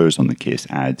your lawyers on the case,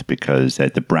 Ad, because the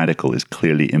Bradical is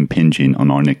clearly impinging on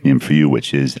our nickname for you,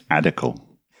 which is Adical.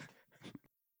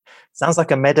 Sounds like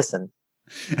a medicine.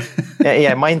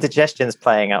 yeah, my indigestion's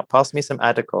playing out. Pass me some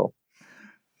Adical.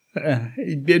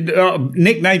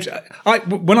 Nicknames.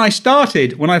 When I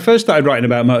first started writing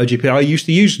about MotoGP, I used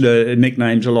to use the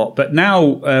nicknames a lot, but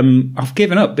now I've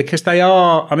given up because they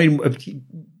are. I mean,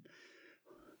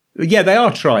 yeah, they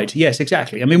are tried. Yes,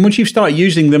 exactly. I mean, once you start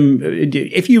using them,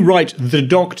 if you write the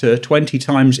Doctor 20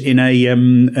 times in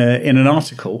an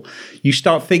article, you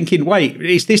start thinking, wait,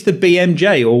 is this the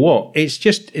BMJ or what? It's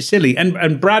silly.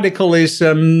 And Bradical is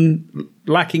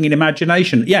lacking in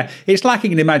imagination. Yeah, it's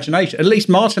lacking in imagination. At least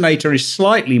Martinator is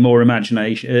slightly more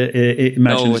imaginative.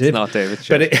 No, it's not, David.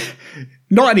 Sure. But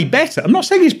not any better. I'm not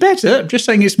saying it's better. I'm just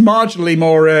saying it's marginally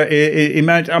more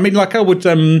I mean, like I would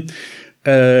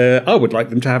like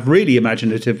them to have really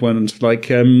imaginative ones,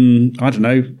 like I don't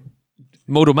know,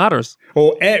 Moto Matters,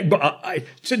 or I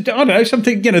don't know,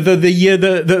 something,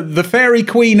 the fairy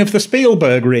queen of the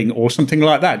Spielberg ring, or something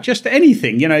like that. Just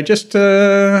anything, just.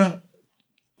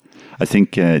 I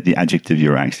think the adjective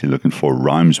you're actually looking for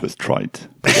rhymes with trite,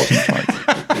 but wasn't trite.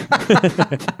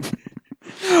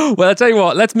 Well, I'll tell you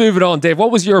what. Let's move it on, Dave.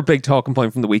 What was your big talking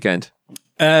point from the weekend?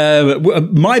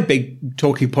 My big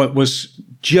talking point was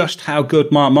just how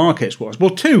good Marc Marquez was. Well,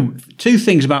 two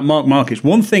things about Marc Marquez.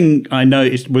 One thing I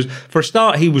noticed was, for a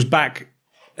start, he was back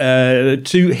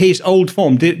to his old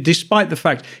form, despite the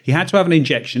fact he had to have an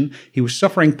injection. He was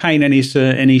suffering pain in his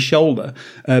shoulder,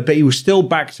 but he was still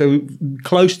back to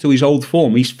close to his old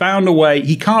form. He's found a way.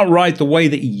 He can't ride the way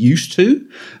that he used to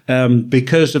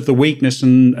because of the weakness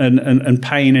and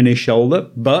pain in his shoulder,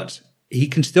 but he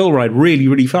can still ride really,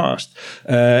 really fast.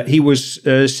 He was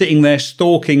sitting there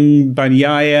stalking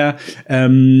Bagnaia.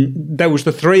 There was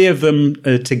the three of them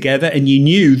together, and you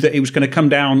knew that it was going to come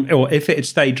down, or if it had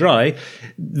stayed dry,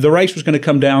 the race was going to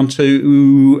come down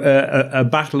to a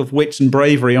battle of wits and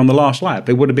bravery on the last lap.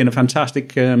 It would have been a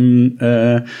fantastic,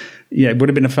 it would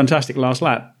have been a fantastic last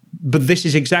lap. But this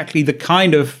is exactly the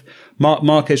kind of Marc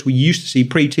Marquez we used to see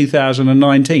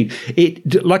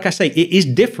pre-2019. Like I say, it is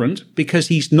different because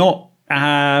he's not.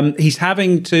 He's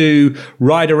having to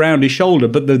ride around his shoulder,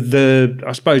 but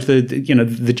I suppose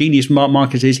the genius Marc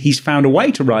Marquez is he's found a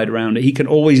way to ride around it. He can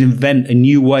always invent a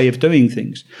new way of doing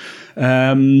things.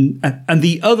 And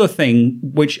the other thing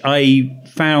which I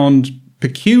found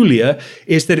peculiar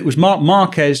is that it was Marc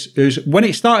Marquez when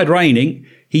it started raining,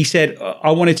 he said,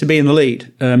 I wanted to be in the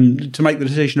lead to make the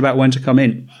decision about when to come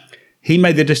in. He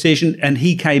made the decision and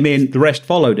he came in, the rest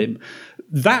followed him.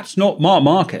 That's not Marc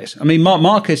Marquez. I mean, Marc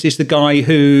Marquez is the guy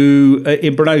who,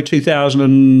 in Brno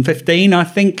 2015, I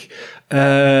think,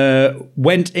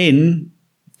 went in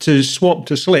to swap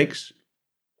to slicks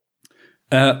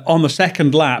on the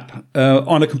second lap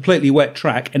on a completely wet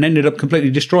track and ended up completely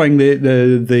destroying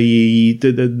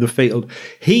the field.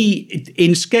 He,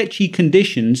 in sketchy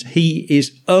conditions, he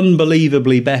is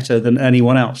unbelievably better than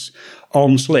anyone else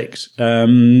on slicks.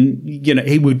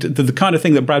 He would the kind of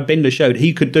thing that Brad Binder showed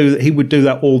he could do. He would do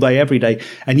that all day, every day,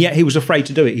 and yet he was afraid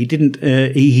to do it. He didn't.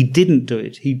 He didn't do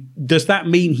it. Does that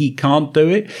mean he can't do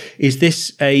it? Is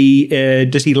this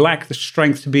does he lack the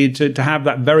strength to have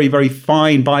that very, very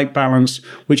fine bike balance,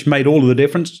 which made all of the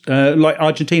difference? Like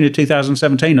Argentina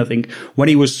 2017, I think, when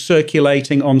he was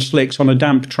circulating on slicks on a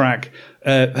damp track,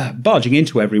 barging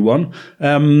into everyone,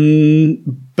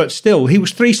 but still he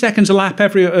was 3 seconds a lap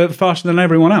faster than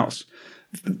everyone else.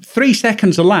 3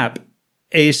 seconds a lap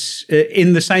is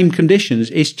in the same conditions.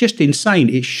 It's just insane.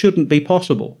 It shouldn't be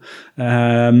possible.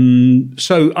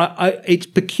 So it's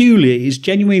peculiar. It's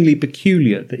genuinely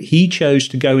peculiar that he chose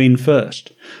to go in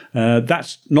first.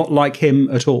 That's not like him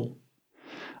at all.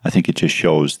 I think it just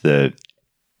shows that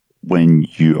when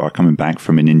you are coming back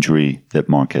from an injury that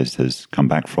Marquez has come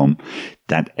back from,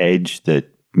 that edge that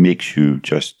makes you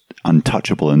just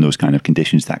untouchable in those kind of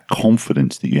conditions, that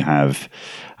confidence that you have,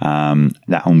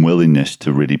 that unwillingness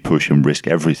to really push and risk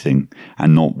everything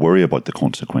and not worry about the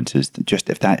consequences. Just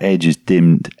if that edge is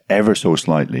dimmed ever so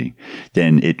slightly,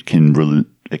 then it can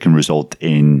result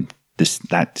in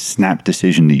that snap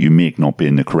decision that you make not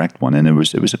being the correct one. And it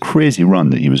was a crazy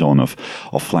run that he was on of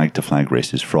flag to flag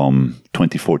races from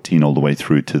 2014 all the way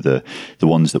through to the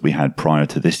ones that we had prior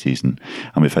to this season.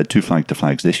 And we've had 2 flag to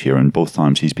flags this year, and both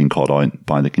times he's been caught out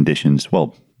by the conditions.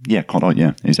 Well, yeah, caught out,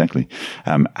 yeah, exactly.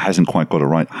 Hasn't quite got it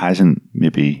right, hasn't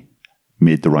maybe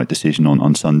made the right decision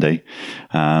on Sunday.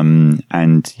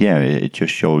 And yeah, it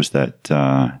just shows that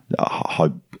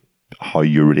how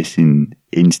your racing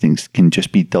instincts can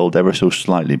just be dulled ever so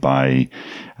slightly by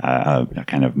a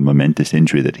kind of momentous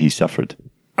injury that he suffered.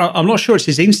 I'm not sure it's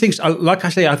his instincts. Like I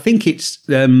say, I think it's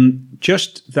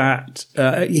just that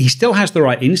he still has the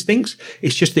right instincts.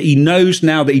 It's just that he knows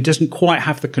now that he doesn't quite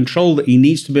have the control that he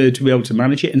needs to be able to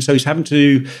manage it. And so he's having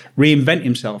to reinvent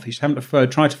himself. He's having to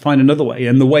try to find another way.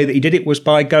 And the way that he did it was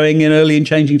by going in early and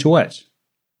changing to wets.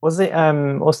 Was it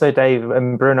also, Dave,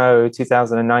 Bruno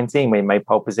 2019 when he made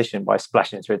pole position by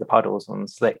splashing through the puddles on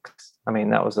slicks? I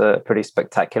mean, that was a pretty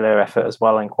spectacular effort as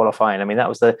well in qualifying. I mean, that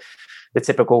was the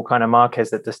typical kind of Marquez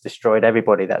that just destroyed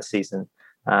everybody that season.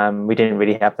 We didn't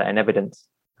really have that in evidence.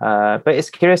 But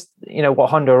it's curious, what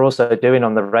Honda are also doing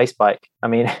on the race bike. I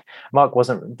mean, Mark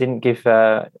didn't give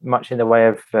much in the way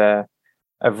of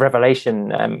revelation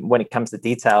when it comes to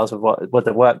details of what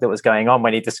the work that was going on,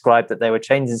 when he described that they were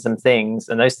changing some things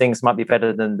and those things might be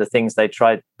better than the things they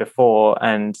tried before,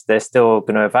 and they're still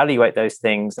going to evaluate those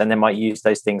things and they might use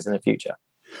those things in the future.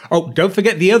 Oh, don't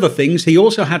forget the other things. He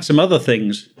also had some other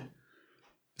things.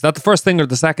 Is that the first thing or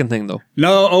the second thing, though?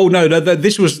 No,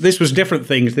 this was different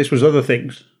things. This was other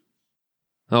things.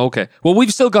 Okay. Well,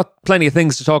 we've still got plenty of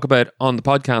things to talk about on the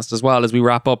podcast as well as we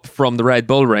wrap up from the Red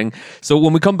Bull Ring. So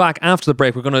when we come back after the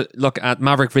break, we're going to look at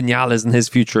Maverick Vinales and his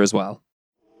future as well.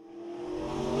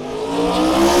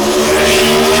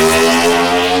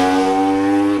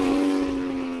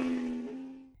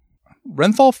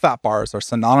 Renthal fat bars are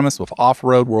synonymous with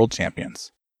off-road world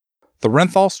champions. The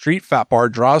Renthal Street Fat Bar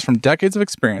draws from decades of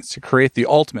experience to create the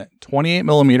ultimate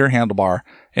 28mm handlebar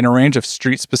in a range of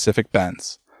street-specific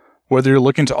bends. Whether you're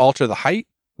looking to alter the height,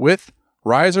 width,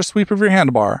 rise, or sweep of your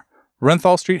handlebar,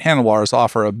 Renthal Street handlebars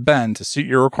offer a bend to suit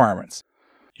your requirements.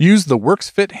 Use the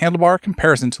WorksFit handlebar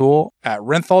comparison tool at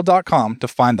renthal.com to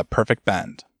find the perfect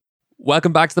bend.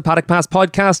 Welcome back to the Paddock Pass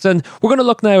podcast, and we're going to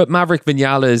look now at Maverick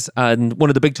Vinales and one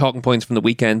of the big talking points from the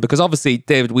weekend, because obviously,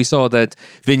 David, we saw that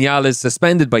Vinales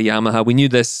suspended by Yamaha. We knew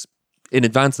this in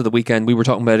advance of the weekend. We were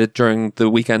talking about it during the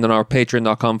weekend on our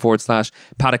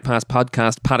patreon.com/Paddock Pass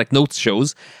podcast, Paddock Notes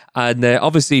shows. And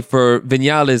obviously for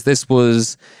Vinales, this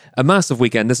was a massive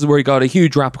weekend. This is where he got a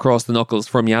huge rap across the knuckles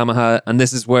from Yamaha, and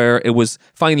this is where it was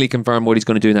finally confirmed what he's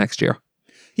going to do next year.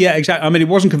 Yeah, exactly. I mean, it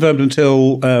wasn't confirmed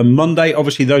until Monday.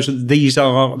 Obviously, these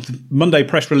are Monday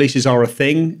press releases are a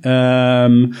thing.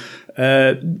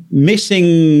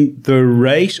 Missing the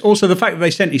race. Also, the fact that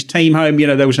they sent his team home,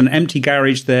 there was an empty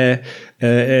garage there,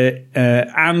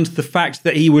 and the fact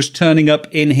that he was turning up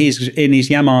in his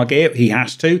Yamaha gear. He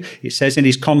has to. It says in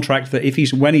his contract that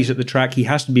when he's at the track, he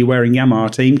has to be wearing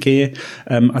Yamaha team gear.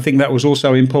 I think that was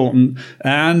also important.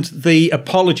 And the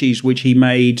apologies which he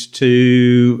made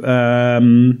to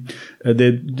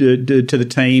the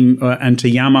team and to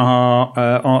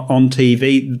Yamaha on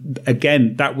TV.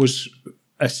 Again, that was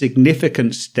a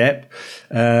significant step.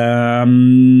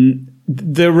 The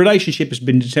relationship has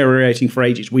been deteriorating for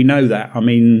ages. We know that. I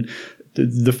mean,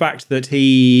 the fact that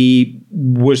he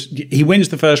wins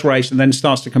the first race and then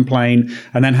starts to complain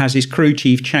and then has his crew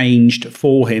chief changed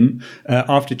for him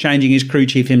after changing his crew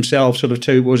chief himself sort of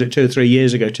 2 or 3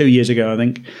 years ago, 2 years ago, I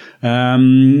think.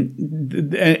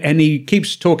 And he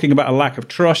keeps talking about a lack of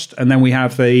trust. And then we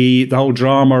have the whole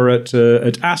drama at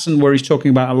Assen where he's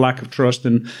talking about a lack of trust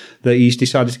and that he's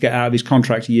decided to get out of his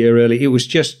contract a year early. It was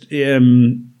just,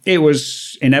 it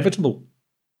was inevitable.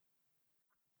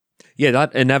 Yeah,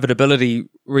 that inevitability,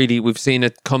 really, we've seen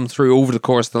it come through over the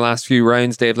course of the last few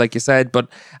rounds, Dave, like you said. But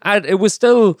it was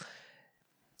still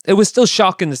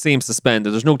shocking to see him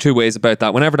suspended. There's no two ways about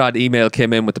that. Whenever that email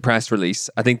came in with the press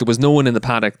release, I think there was no one in the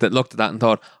paddock that looked at that and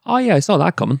thought, oh yeah, I saw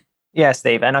that coming. Yeah,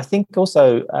 Steve, and I think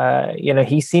also,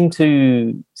 he seems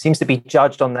to be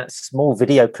judged on that small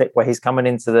video clip where he's coming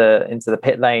into the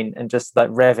pit lane and just like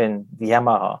revving the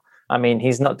Yamaha. I mean,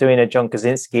 he's not doing a John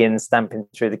Kosinski and stamping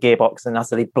through the gearbox and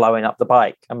utterly blowing up the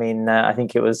bike. I mean, I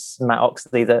think it was Matt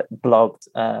Oxley that blogged,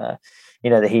 that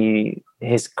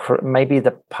maybe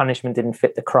the punishment didn't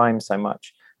fit the crime so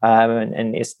much.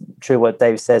 And it's true what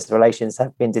Dave says, relations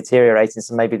have been deteriorating,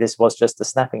 so maybe this was just a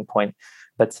snapping point.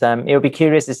 But it would be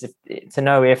curious to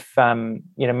know if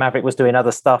Maverick was doing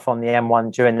other stuff on the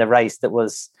M1 during the race that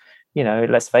was,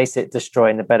 let's face it,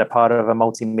 destroying the better part of a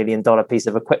multi-million-dollar piece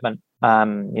of equipment.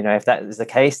 If that is the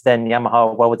case, then Yamaha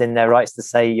are well within their rights to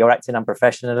say you're acting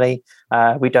unprofessionally.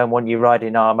 We don't want you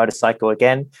riding our motorcycle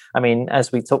again. I mean,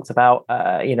 as we talked about,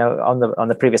 on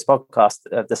the previous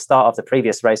podcast, the start of the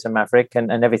previous race with Maverick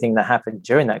and everything that happened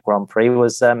during that Grand Prix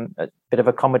was a bit of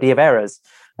a comedy of errors.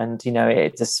 And,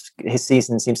 his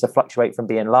season seems to fluctuate from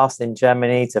being last in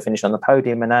Germany to finish on the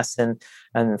podium in Assen,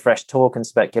 and fresh talk and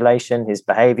speculation, his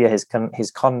behavior,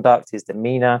 his conduct, his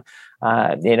demeanor.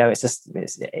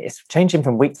 It's changing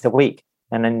from week to week.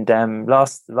 And then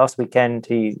last weekend,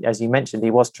 he, as you mentioned,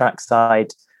 he was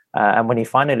trackside. And when he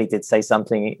finally did say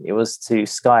something, it was to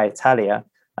Sky Italia,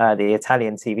 the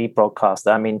Italian TV broadcaster.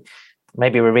 I mean,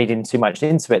 maybe we're reading too much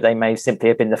into it. They may simply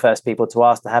have been the first people to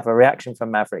ask to have a reaction from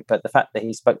Maverick, but the fact that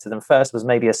he spoke to them first was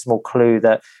maybe a small clue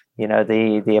that the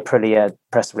Aprilia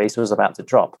press release was about to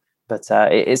drop. But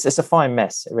it's a fine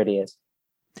mess. It really is.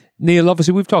 Neil,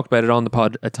 obviously we've talked about it on the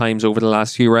pod at times over the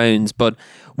last few rounds, but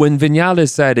when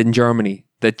Vinales said in Germany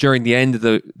that during the end of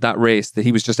that race that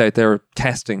he was just out there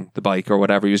testing the bike or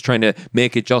whatever, he was trying to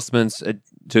make adjustments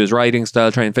to his riding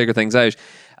style, trying to figure things out.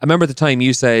 I remember at the time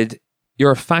you said,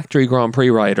 you're a factory Grand Prix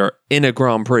rider in a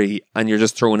Grand Prix and you're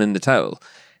just throwing in the towel.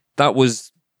 That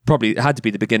was probably had to be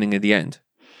the beginning of the end.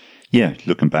 Yeah,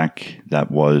 looking back,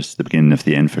 that was the beginning of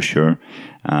the end for sure.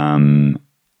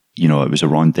 It was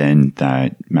around then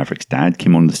that Maverick's dad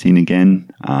came on the scene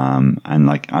again. And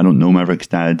I don't know Maverick's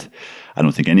dad. I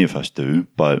don't think any of us do.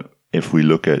 But if we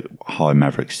look at how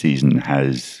Maverick's season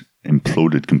has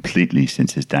imploded completely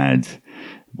since his dad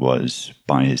was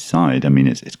by his side, I mean,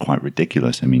 it's quite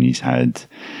ridiculous. I mean, he's had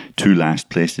 2 last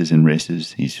places in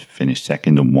races. He's finished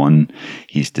second in 1.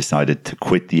 He's decided to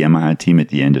quit the Yamaha team at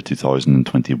the end of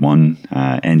 2021,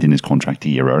 ending his contract a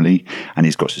year early, and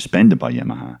he's got suspended by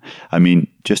Yamaha. I mean,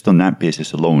 just on that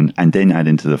basis alone, and then add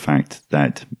into the fact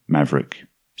that Maverick's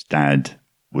dad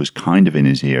was kind of in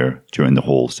his ear during the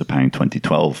whole Sepang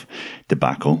 2012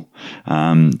 debacle,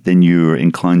 then you're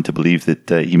inclined to believe that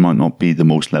he might not be the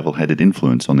most level-headed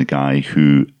influence on a guy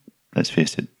who, let's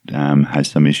face it, has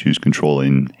some issues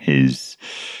controlling his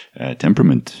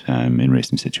temperament in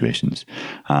racing situations.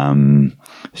 And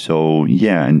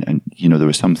there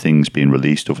were some things being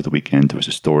released over the weekend. There was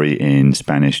a story in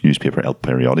Spanish newspaper El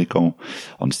Periódico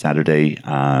on Saturday.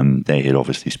 They had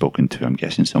obviously spoken to, I'm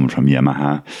guessing, someone from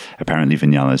Yamaha. Apparently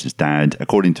Vinales' dad,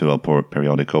 according to El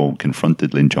Periódico,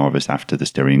 confronted Lynn Jarvis after the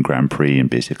Styrian Grand Prix and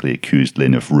basically accused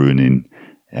Lynn of ruining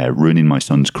my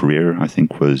son's career, I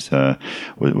think was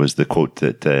the quote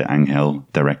that Angel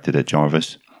directed at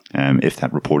Jarvis, if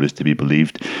that report is to be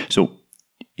believed. So,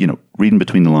 reading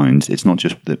between the lines, it's not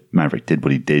just that Maverick did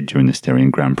what he did during the Styrian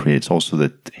Grand Prix, it's also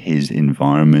that his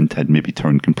environment had maybe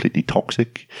turned completely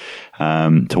toxic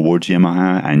towards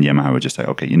Yamaha, and Yamaha were just like,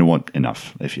 okay, you know what,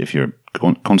 enough. If you're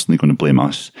constantly going to blame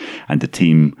us and the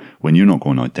team when you're not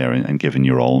going out there and giving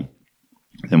your all,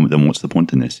 then what's the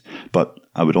point in this? But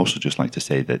I would also just like to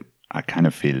say that I kind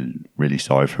of feel really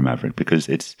sorry for Maverick, because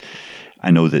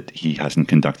I know that he hasn't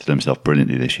conducted himself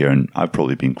brilliantly this year, and I've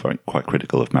probably been quite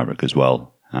critical of Maverick as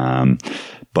well.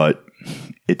 But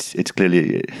it's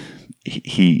clearly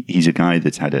he's a guy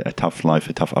that's had a tough life,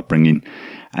 a tough upbringing,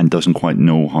 and doesn't quite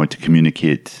know how to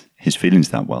communicate his feelings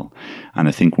that well. And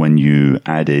I think when you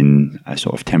add in a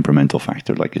sort of temperamental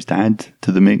factor like his dad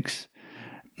to the mix,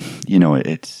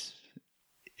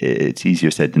 it's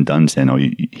easier said than done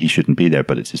saying, he shouldn't be there,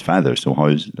 but it's his father. So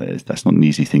that's not an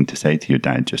easy thing to say to your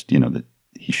dad, just, that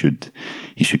he should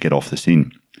get off the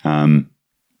scene. I'm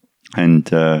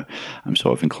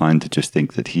sort of inclined to just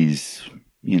think that he's,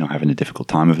 having a difficult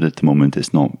time of it at the moment.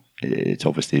 It's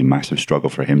obviously a massive struggle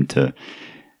for him to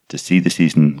see the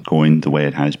season going the way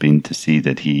it has been, to see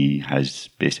that he has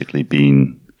basically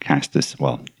been cast as,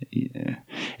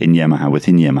 in Yamaha,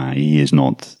 within Yamaha, he is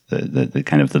not the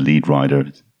kind of the lead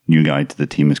rider. New guy to the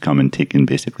team has come and taken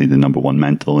basically the number 1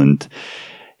 mantle, and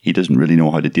he doesn't really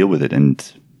know how to deal with it. And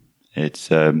it's,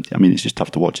 it's just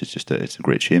tough to watch. It's a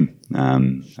great shame.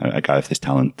 A guy of this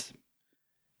talent.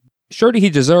 Surely he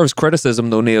deserves criticism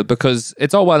though, Neil, because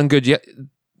it's all well and good,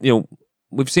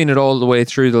 we've seen it all the way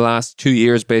through the last 2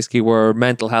 years, basically, where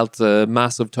mental health is a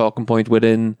massive talking point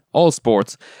within all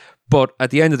sports. But at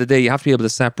the end of the day, you have to be able to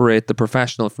separate the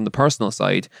professional from the personal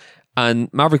side. And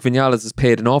Maverick Vinales is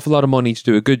paid an awful lot of money to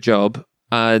do a good job.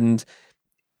 And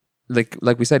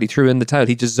like we said, he threw in the towel.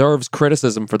 He deserves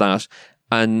criticism for that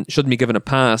and shouldn't be given a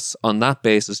pass on that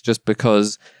basis just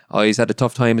because he's had a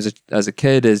tough time as a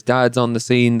kid, his dad's on the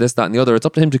scene, this, that and the other. It's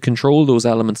up to him to control those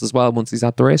elements as well once he's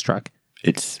at the racetrack.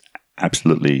 It's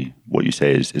absolutely what you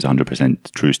say is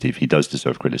 100% true, Steve. He does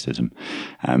deserve criticism.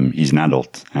 He's an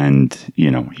adult and,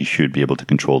 he should be able to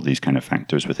control these kind of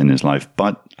factors within his life.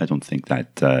 But I don't think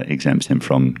that exempts him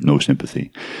from no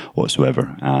sympathy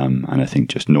whatsoever. And I think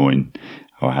just knowing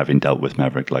or having dealt with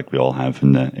Maverick like we all have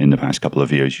in the past couple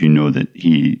of years, that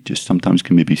he just sometimes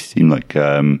can maybe seem like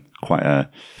quite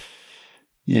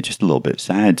just a little bit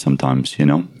sad sometimes,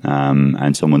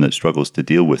 and someone that struggles to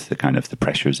deal with the kind of the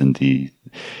pressures and the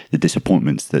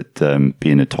disappointments that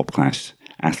being a top class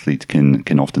athlete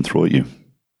can often throw at you.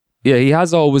 Yeah, he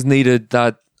has always needed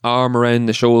that arm around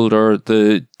the shoulder,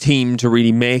 the team to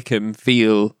really make him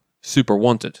feel super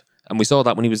wanted. And we saw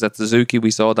that when he was at Suzuki.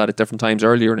 We saw that at different times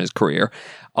earlier in his career.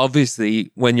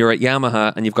 Obviously, when you're at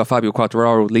Yamaha and you've got Fabio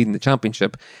Quartararo leading the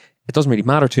championship, it doesn't really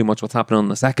matter too much what's happening on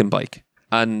the second bike.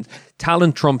 And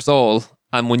talent trumps all.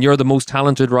 And when you're the most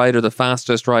talented rider, the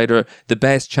fastest rider, the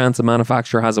best chance a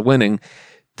manufacturer has of winning,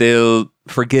 they'll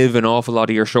forgive an awful lot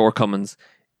of your shortcomings.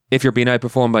 If you're being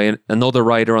outperformed by another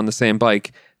rider on the same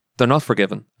bike, they're not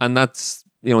forgiven. And that's,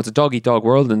 it's a dog-eat-dog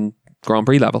world in Grand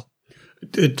Prix level.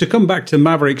 To come back to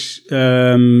Maverick's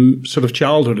sort of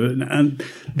childhood, and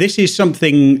this is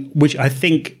something which I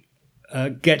think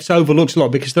gets overlooked a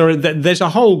lot because there's a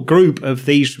whole group of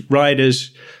these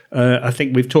riders, I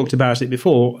think we've talked about it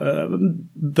before,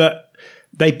 that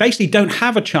they basically don't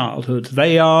have a childhood.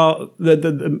 They are,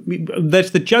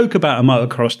 there's the joke about a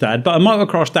motocross dad, but a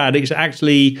motocross dad is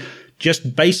actually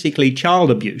just basically child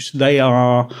abuse. They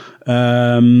are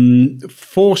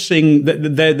forcing,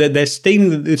 they're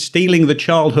stealing the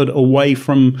childhood away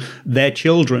from their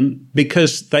children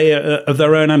because they are of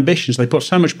their own ambitions. They put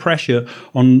so much pressure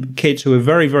on kids who are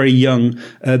very, very young.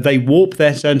 They warp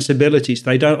their sensibilities.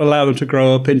 They don't allow them to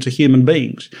grow up into human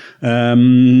beings.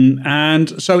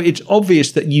 And so it's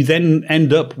obvious that you then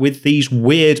end up with these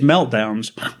weird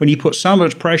meltdowns when you put so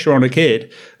much pressure on a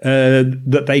kid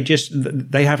that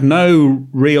they have no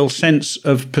real sense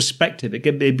of perspective.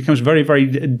 It becomes very, very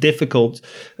difficult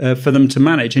for them to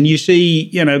manage. And you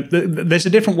see, there's a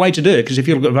different way to do it because if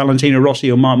you look at Valentino Rossi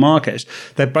or Marc Marquez,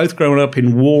 they're both grown up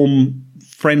in warm,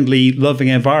 friendly, loving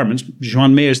environments.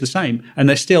 Joan Mir is the same, and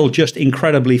they're still just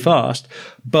incredibly fast.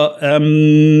 But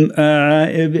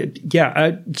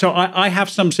so I have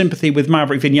some sympathy with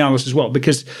Maverick Vinales as well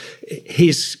because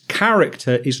his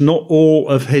character is not all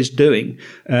of his doing,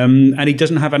 and he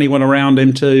doesn't have anyone around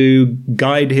him to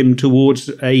guide him towards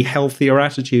a healthier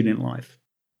attitude in life.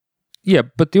 Yeah,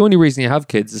 but the only reason you have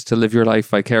kids is to live your life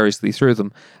vicariously through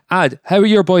them. Ad, how are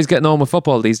your boys getting on with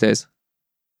football these days?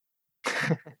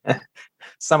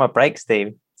 Summer break,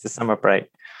 Steve. It's a summer break.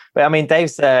 But I mean,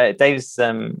 Dave's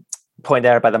point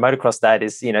there about the motocross dad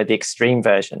is, the extreme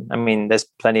version. I mean, there's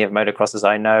plenty of motocrossers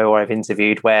I know or I've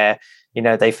interviewed where,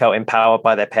 they felt empowered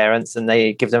by their parents and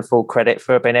they give them full credit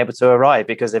for being able to arrive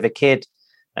because if a kid,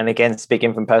 and again,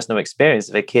 speaking from personal experience,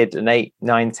 if a kid, an 8,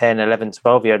 9, 10, 11,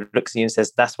 12-year-old looks at you and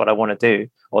says, that's what I want to do,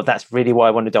 or that's really what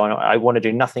I want to do, I want to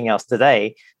do nothing else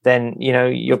today, then,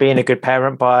 you're being a good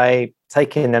parent by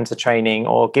taking them to training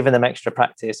or giving them extra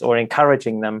practice or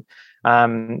encouraging them.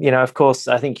 Of course,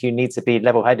 I think you need to be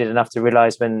level-headed enough to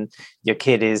realize when your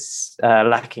kid is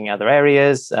lacking other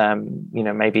areas,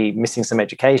 maybe missing some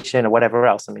education or whatever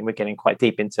else. I mean, we're getting quite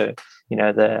deep into, we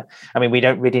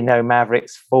don't really know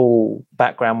Maverick's full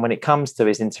background when it comes to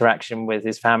his interaction with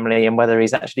his family and whether he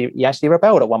actually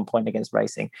rebelled at one point against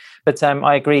racing. But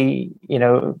I agree,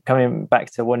 coming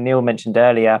back to what Neil mentioned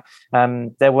earlier,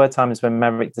 there were times when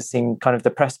Maverick just seemed kind of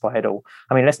depressed by it all.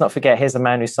 I mean, let's not forget, here's a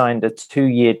man who signed a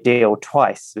 2-year deal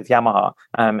twice with Yamaha.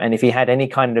 And if he had any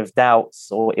kind of doubts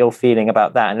or ill feeling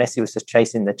about that, unless he was just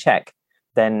chasing the check,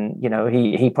 then,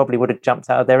 he probably would have jumped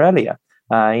out of there earlier.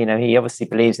 He obviously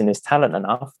believes in his talent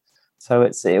enough. So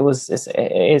it's like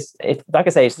I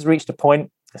say, it's just reached a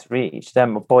point. It's reached a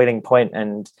boiling point,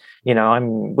 and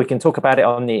we can talk about it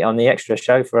on the extra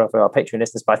show for our Patreon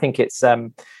listeners. But I think it's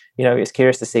it's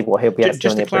curious to see what he'll be able to do.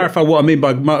 Just to clarify what I mean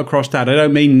by motocross dad, I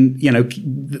don't mean,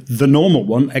 the normal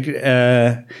one,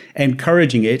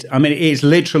 encouraging it. I mean, it's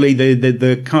literally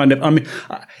the kind of,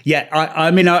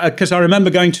 because I remember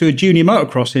going to a junior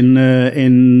motocross in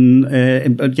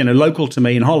local to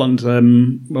me in Holland,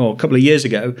 a couple of years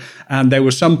ago, and there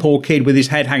was some poor kid with his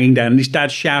head hanging down and his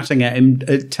dad shouting at him,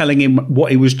 telling him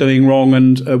what he was doing wrong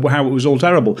and how it was all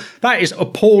terrible. That is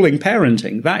appalling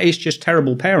parenting. That is just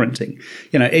terrible parenting.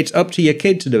 It's up to your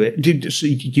kid to do it.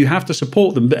 You have to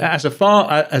support them, but as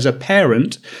a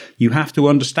parent, you have to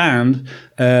understand,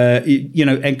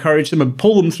 encourage them and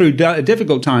pull them through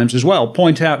difficult times as well.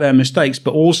 Point out their mistakes,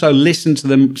 but also listen to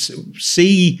them.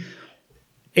 See,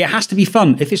 it has to be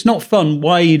fun. If it's not fun,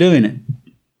 why are you doing it?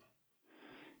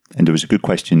 And there was a good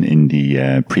question in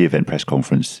the pre-event press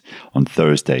conference on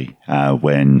Thursday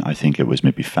when I think it was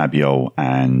maybe Fabio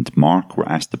and Mark were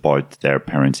asked about their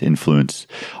parents' influence.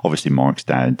 Obviously, Mark's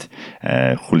dad,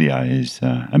 Julia, is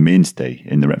a mainstay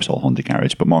in the Repsol Honda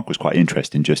garage, but Mark was quite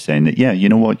interested in just saying that, you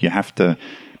know what,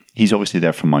 he's obviously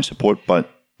there for my support, but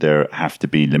there have to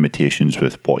be limitations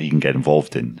with what he can get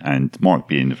involved in. And Mark,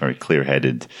 being the very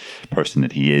clear-headed person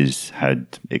that he is,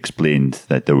 had explained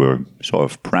that there were sort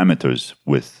of parameters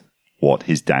with what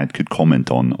his dad could comment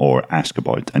on or ask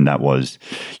about. And that was,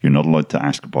 you're not allowed to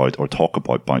ask about or talk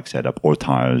about bike setup or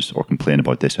tires or complain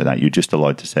about this or that. You're just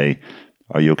allowed to say,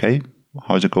 are you okay?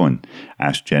 How's it going?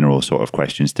 Ask general sort of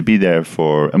questions, to be there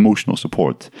for emotional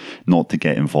support, not to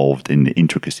get involved in the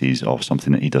intricacies of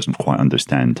something that he doesn't quite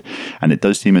understand. And it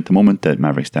does seem at the moment that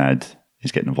Maverick's dad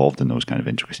is getting involved in those kind of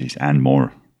intricacies and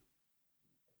more.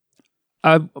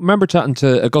 I remember chatting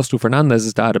to Augusto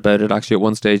Fernandez's dad about it actually at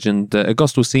one stage, and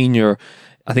Augusto Senior,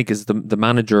 I think, is the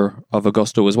manager of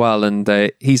Augusto as well, and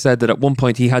he said that at one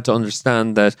point he had to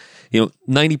understand that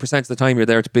 90% of the time you're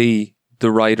there to be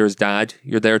the rider's dad,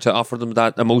 you're there to offer them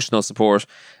that emotional support,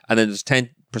 and then there's 10%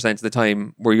 of the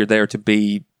time where you're there to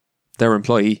be their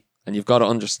employee, and you've got to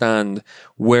understand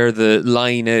where the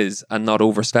line is and not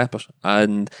overstep it.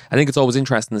 And I think it's always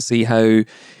interesting to see how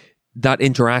that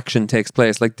interaction takes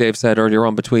place, like Dave said earlier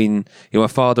on, between a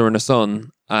father and a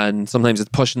son, and sometimes it's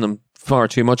pushing them far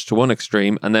too much to one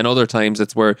extreme, and then other times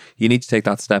it's where you need to take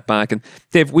that step back. And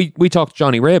Dave, we talked to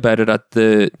Johnny Ray about it at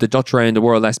the Dutch Round the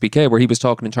World SBK, where he was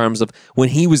talking in terms of when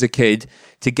he was a kid,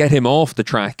 to get him off the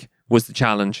track was the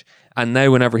challenge. And now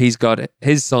whenever he's got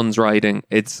his sons riding,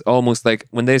 it's almost like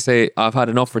when they say, I've had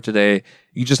enough for today,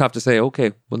 you just have to say,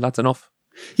 okay, well, that's enough.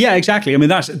 Yeah, exactly. I mean,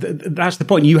 that's the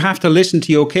point. You have to listen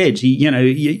to your kids.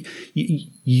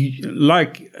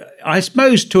 I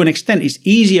suppose to an extent it's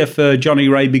easier for Johnny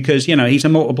Ray because, he's a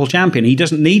multiple champion. He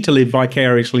doesn't need to live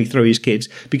vicariously through his kids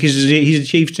because he's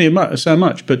achieved so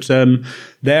much. But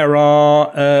there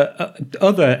are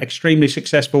other extremely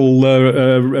successful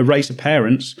racer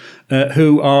parents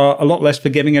who are a lot less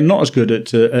forgiving and not as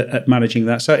good at managing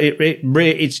that. So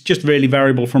it's just really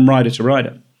variable from rider to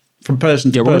rider, from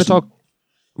person to person.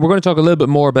 We're going to talk a little bit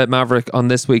more about Maverick on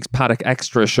this week's Paddock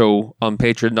Extra show on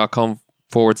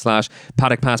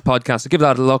patreon.com/Paddock Pass podcast. So give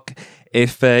that a look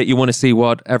if you want to see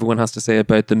what everyone has to say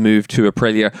about the move to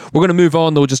Aprilia. We're going to move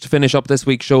on, though, just to finish up this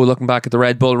week's show, looking back at the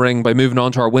Red Bull Ring by moving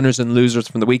on to our winners and losers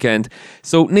from the weekend.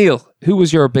 So, Neil, who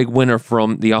was your big winner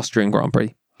from the Austrian Grand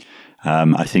Prix?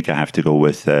 I think I have to go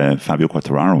with Fabio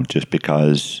Quartararo, just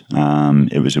because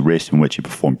it was a race in which he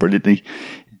performed brilliantly.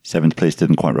 7th place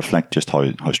didn't quite reflect just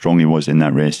how strong he was in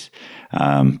that race.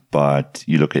 But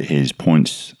you look at his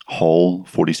points haul,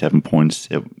 47 points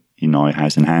he now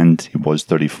has in hand. He was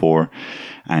 34.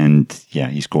 And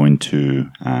he's going to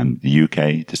the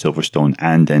UK, to Silverstone,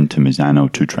 and then to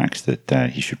Misano, 2 tracks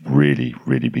that he should really,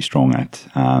 really be strong at.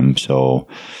 So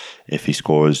if he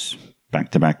scores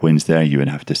back-to-back wins there, you would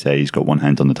have to say he's got one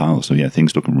hand on the title. So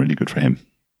things looking really good for him.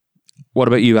 What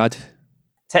about you, Ad?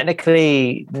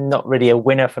 Technically, not really a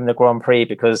winner from the Grand Prix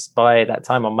because by that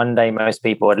time on Monday, most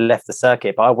people had left the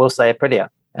circuit. But I will say Aprilia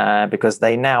because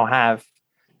they now have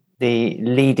the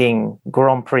leading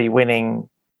Grand Prix winning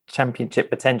championship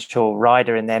potential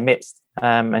rider in their midst.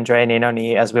 Andrea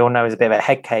Iannone, as we all know, is a bit of a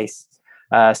head case.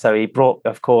 So he brought,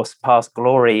 of course, past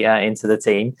glory into the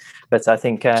team. But I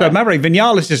think... so Maverick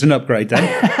Vinales is an upgrade then?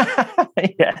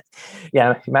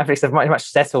 yeah. Mavericks have much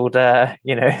settled,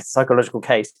 psychological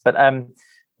case. But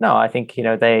no, I think,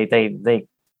 they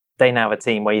now have a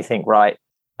team where you think, right,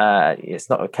 it's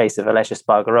not a case of Aleix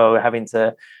Espargaro having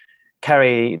to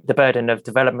carry the burden of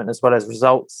development as well as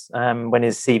results when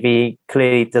his CV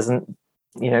clearly doesn't,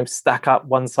 stack up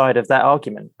one side of that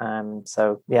argument.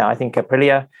 I think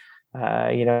Aprilia,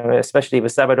 especially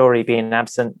with Savadori being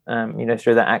absent,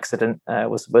 through that accident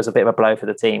was a bit of a blow for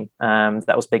the team.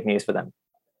 That was big news for them.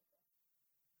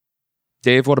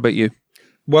 Dave, what about you?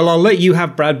 Well, I'll let you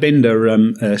have Brad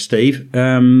Binder, Steve.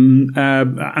 And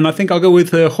I think I'll go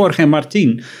with Jorge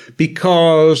Martin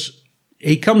because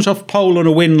he comes off pole on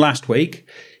a win last week.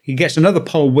 He gets another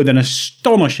pole with an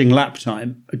astonishing lap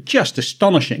time, just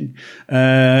astonishing.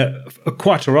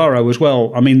 Quartararo as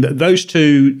well. I mean, those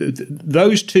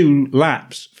two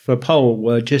laps for pole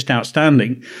were just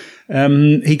outstanding.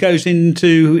 He goes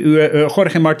into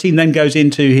Jorge Martin, then goes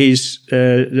into his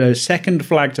second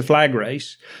flag-to-flag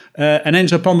race and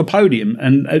ends up on the podium.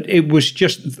 And it was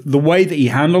just the way that he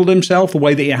handled himself,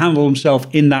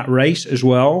 in that race as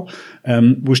well,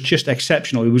 was just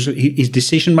exceptional. His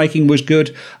decision making was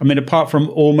good. I mean, apart from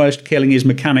almost killing his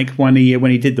mechanic when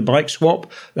he did the bike swap,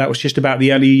 that was just about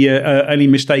the only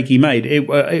mistake he made.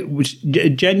 It was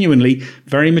genuinely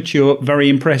very mature, very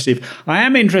impressive. I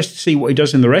am interested to see what he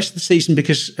does in the rest of the season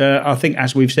because I think,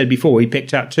 as we've said before, he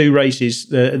picked out two races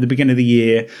at the beginning of the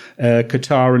year,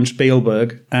 Qatar and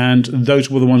Spielberg, and those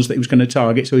were the ones that he was going to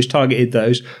target. So he's targeted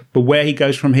those. But where he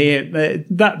goes from here,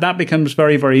 that becomes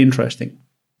very, very interesting.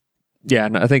 Yeah,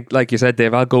 and I think, like you said,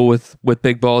 Dave, I'll go with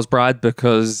Big Balls Brad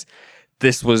because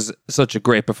this was such a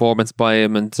great performance by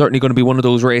him and certainly going to be one of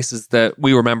those races that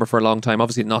we remember for a long time.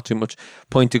 Obviously, not too much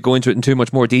point to go into it in too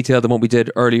much more detail than what we did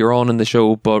earlier on in the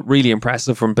show, but really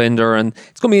impressive from Binder. And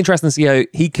it's going to be interesting to see how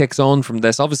he kicks on from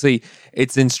this. Obviously,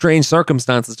 it's in strange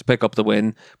circumstances to pick up the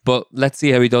win, but let's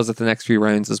see how he does at the next few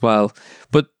rounds as well.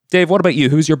 But Dave, what about you?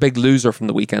 Who's your big loser from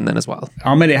the weekend then as well?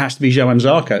 I mean, it has to be Johann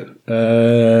Zarco.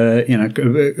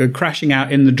 Crashing out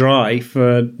in the dry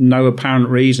for no apparent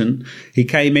reason. He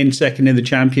came in second in the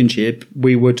championship.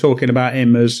 We were talking about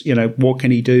him as, what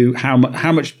can he do? How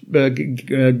much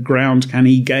ground can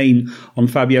he gain on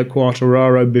Fabio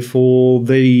Quartararo before in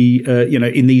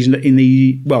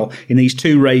these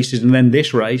two races and then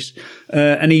this race,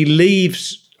 and he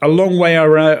leaves a long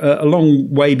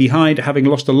way behind, having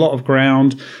lost a lot of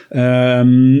ground,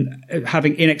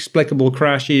 having inexplicable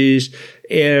crashes.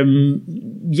 I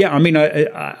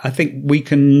think we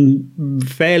can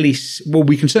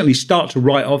certainly start to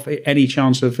write off any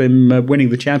chance of him winning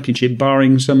the championship,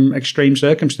 barring some extreme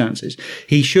circumstances.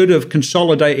 He should have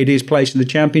consolidated his place in the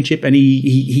championship, and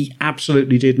he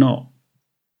absolutely did not.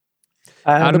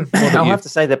 Adam, I'll have to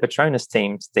say the Petronas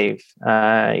team, Steve.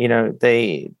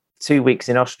 They 2 weeks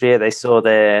in Austria, they saw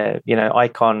their,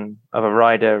 icon of a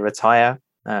rider retire.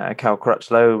 Cal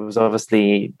Crutchlow was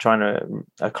obviously trying to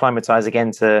acclimatise again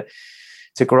to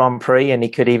Grand Prix, and he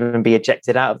could even be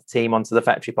ejected out of the team onto the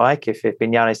factory bike if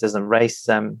Vinales doesn't race,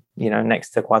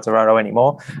 next to Quartararo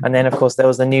anymore. And then, of course, there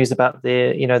was the news about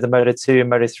the Moto2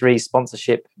 and Moto3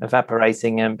 sponsorship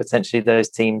evaporating and potentially those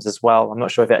teams as well. I'm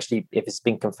not sure if it's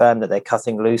been confirmed that they're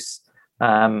cutting loose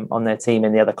on their team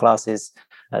in the other classes.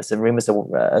 Some rumours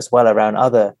as well around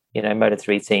other,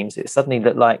 Moto3 teams. It suddenly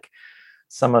looked like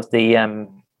some of the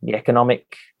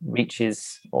economic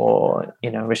reaches or,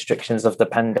 restrictions of the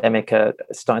pandemic are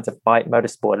starting to bite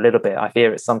motorsport a little bit. I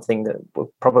fear it's something that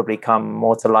will probably come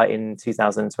more to light in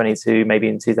 2022, maybe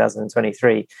in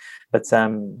 2023. But,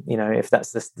 if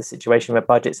that's the situation with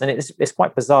budgets, and it's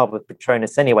quite bizarre with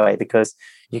Petronas anyway, because,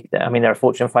 they're a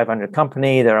Fortune 500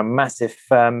 company, they're a massive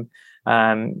firm.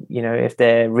 If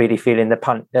they're really feeling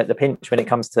the pinch when it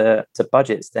comes to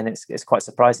budgets, then it's quite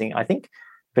surprising. I think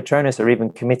Petronas are even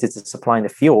committed to supplying the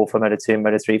fuel for Moto2 and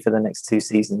Moto3 for the next 2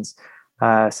 seasons.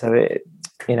 Unfortunately,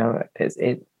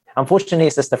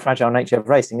 it's just the fragile nature of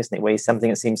racing, isn't it? Where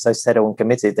something that seems so settled and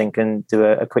committed then can do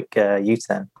a quick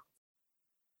U-turn.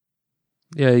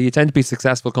 Yeah, you tend to be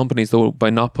successful companies though by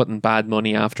not putting bad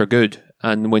money after good.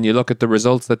 And when you look at the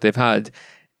results that they've had,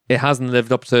 it hasn't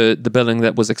lived up to the billing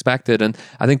that was expected. And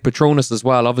I think Petronas as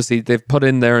well, obviously they've put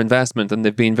in their investment and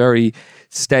they've been very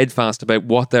steadfast about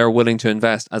what they're willing to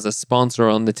invest as a sponsor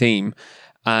on the team.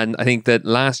 And I think that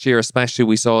last year especially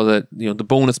we saw that the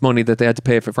bonus money that they had to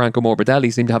pay for Franco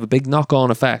Morbidelli seemed to have a big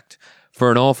knock-on effect for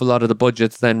an awful lot of the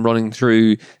budgets then running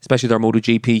through, especially their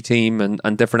MotoGP team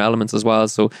and different elements as well.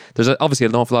 So there's obviously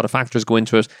an awful lot of factors go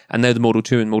into it. And now the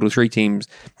Moto2 and Moto3 teams,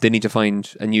 they need to find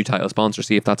a new title sponsor,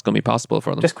 see if that's going to be possible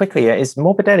for them. Just quickly, is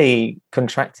Morbidelli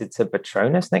contracted to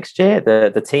Petronas next year,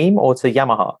 the team, or to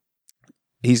Yamaha?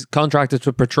 He's contracted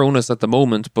to Petronas at the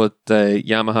moment, but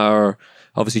Yamaha are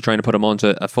obviously trying to put him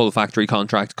onto a full factory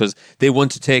contract because they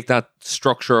want to take that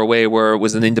structure away where it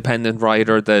was an independent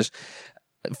rider that...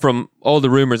 From all the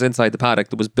rumours inside the paddock,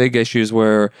 there was big issues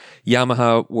where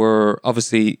Yamaha were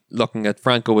obviously looking at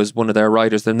Franco as one of their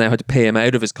riders. They now had to pay him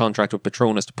out of his contract with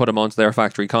Petronas to put him onto their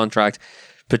factory contract.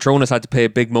 Petronas had to pay a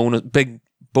big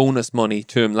bonus money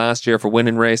to him last year for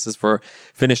winning races, for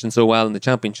finishing so well in the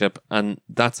championship, and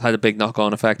that's had a big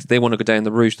knock-on effect. They want to go down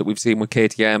the route that we've seen with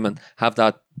KTM and have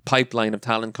that pipeline of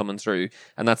talent coming through,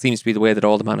 and that seems to be the way that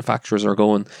all the manufacturers are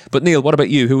going. But Neil, what about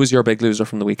you? Who was your big loser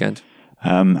from the weekend?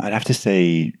 I'd have to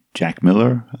say Jack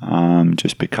Miller,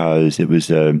 just because it was,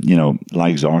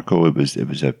 like Zarco, it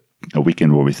was a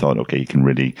weekend where we thought, okay, you can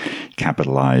really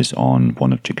capitalize on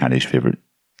one of Ducati's favorite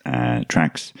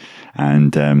tracks,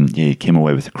 and he came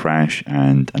away with a crash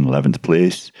and an 11th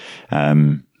place.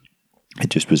 It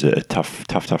just was a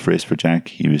tough race for Jack.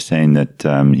 He was saying that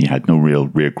he had no real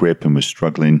rear grip and was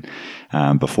struggling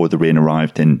before the rain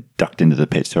arrived, then ducked into the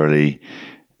pits early,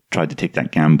 tried to take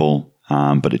that gamble,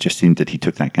 but it just seemed that he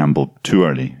took that gamble too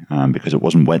early because it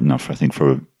wasn't wet enough, I think,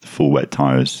 for full wet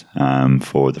tyres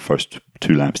for the first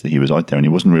 2 laps that he was out there, and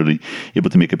he wasn't really able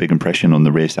to make a big impression on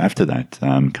the race after that,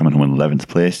 coming home in 11th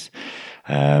place.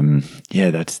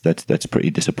 That's pretty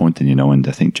disappointing, and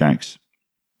I think Jack's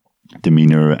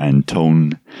demeanour and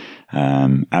tone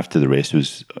after the race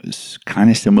was kind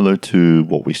of similar to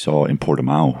what we saw in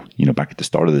Portimao, back at the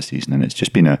start of the season. And it's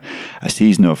just been a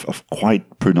season of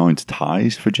quite pronounced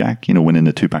highs for Jack, winning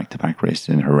the 2 back-to-back races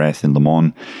in Jerez and Le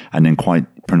Mans, and then quite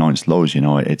pronounced lows.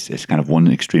 It's kind of one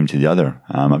extreme to the other.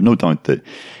 I've no doubt that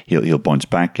he'll bounce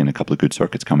back in a couple of good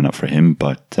circuits coming up for him.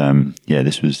 But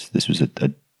this was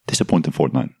a disappointing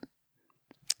fortnight.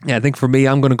 Yeah, I think for me,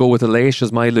 I'm going to go with Aleix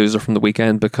as my loser from the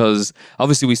weekend, because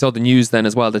obviously we saw the news then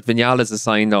as well that Vinales is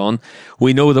signed on.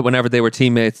 We know that whenever they were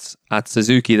teammates at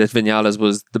Suzuki, that Vinales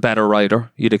was the better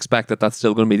rider. You'd expect that that's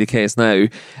still going to be the case now.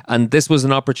 And this was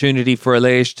an opportunity for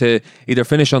Aleix to either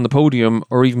finish on the podium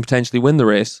or even potentially win the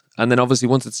race. And then obviously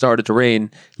once it started to rain,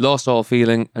 lost all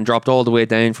feeling and dropped all the way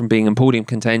down from being in podium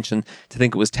contention to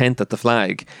think it was 10th at the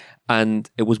flag. And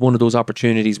it was one of those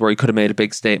opportunities where he could have made a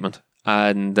big statement.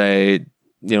 And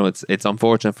it's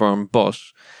unfortunate for him, but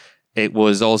it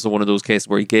was also one of those cases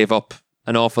where he gave up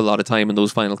an awful lot of time in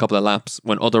those final couple of laps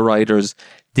when other riders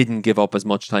didn't give up as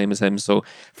much time as him. So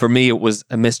for me, it was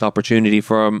a missed opportunity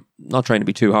for him. Not trying to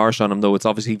be too harsh on him, though. It's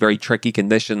obviously very tricky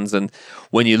conditions, and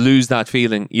when you lose that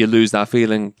feeling, you lose that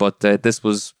feeling. But this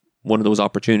was one of those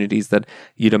opportunities that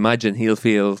you'd imagine he'll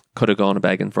feel could have gone a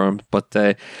begging for him. But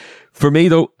for me,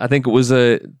 though, I think it was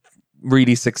a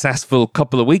really successful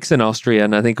couple of weeks in Austria,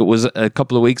 and I think it was a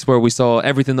couple of weeks where we saw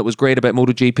everything that was great about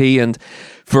MotoGP. And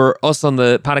for us on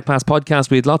the Paddock Pass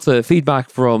podcast, we had lots of feedback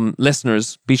from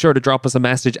listeners. Be sure to drop us a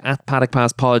message at Paddock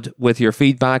Pass Pod with your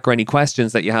feedback or any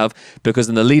questions that you have, because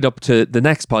in the lead up to the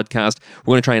next podcast,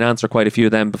 we're going to try and answer quite a few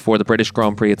of them before the British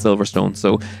Grand Prix at Silverstone.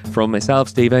 So from myself,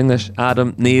 Steve English,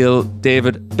 Adam, Neil,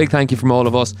 David, big thank you from all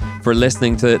of us for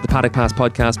listening to the Paddock Pass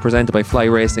podcast presented by Fly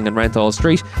Racing and Renthal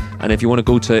Street. And if you want to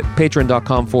go to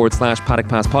patreon.com/Paddock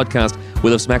Pass podcast,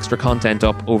 we'll have some extra content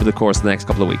up over the course of the next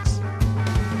couple of weeks.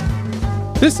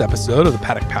 This episode of the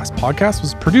Paddock Pass podcast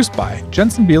was produced by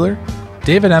Jensen Beeler,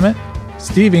 David Emmett,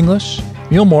 Steve English,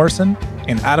 Neil Morrison,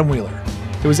 and Adam Wheeler.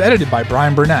 It was edited by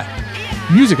Brian Burnett.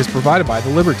 Music is provided by The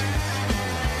Liberty.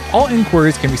 All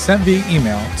inquiries can be sent via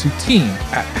email to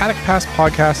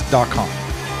team@paddockpasspodcast.com.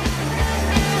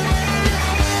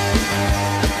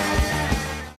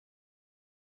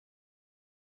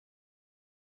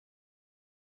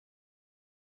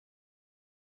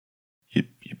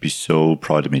 You'd be so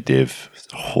proud of me, Dave.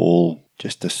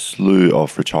 Just a slew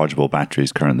of rechargeable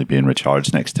batteries currently being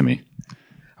recharged next to me.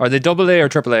 Are they AA or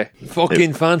AAA?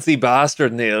 Fucking fancy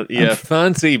bastard, Neil. Yeah,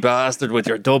 fancy bastard with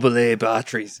your AA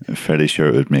batteries. I'm fairly sure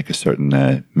it would make a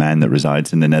certain man that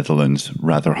resides in the Netherlands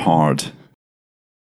rather hard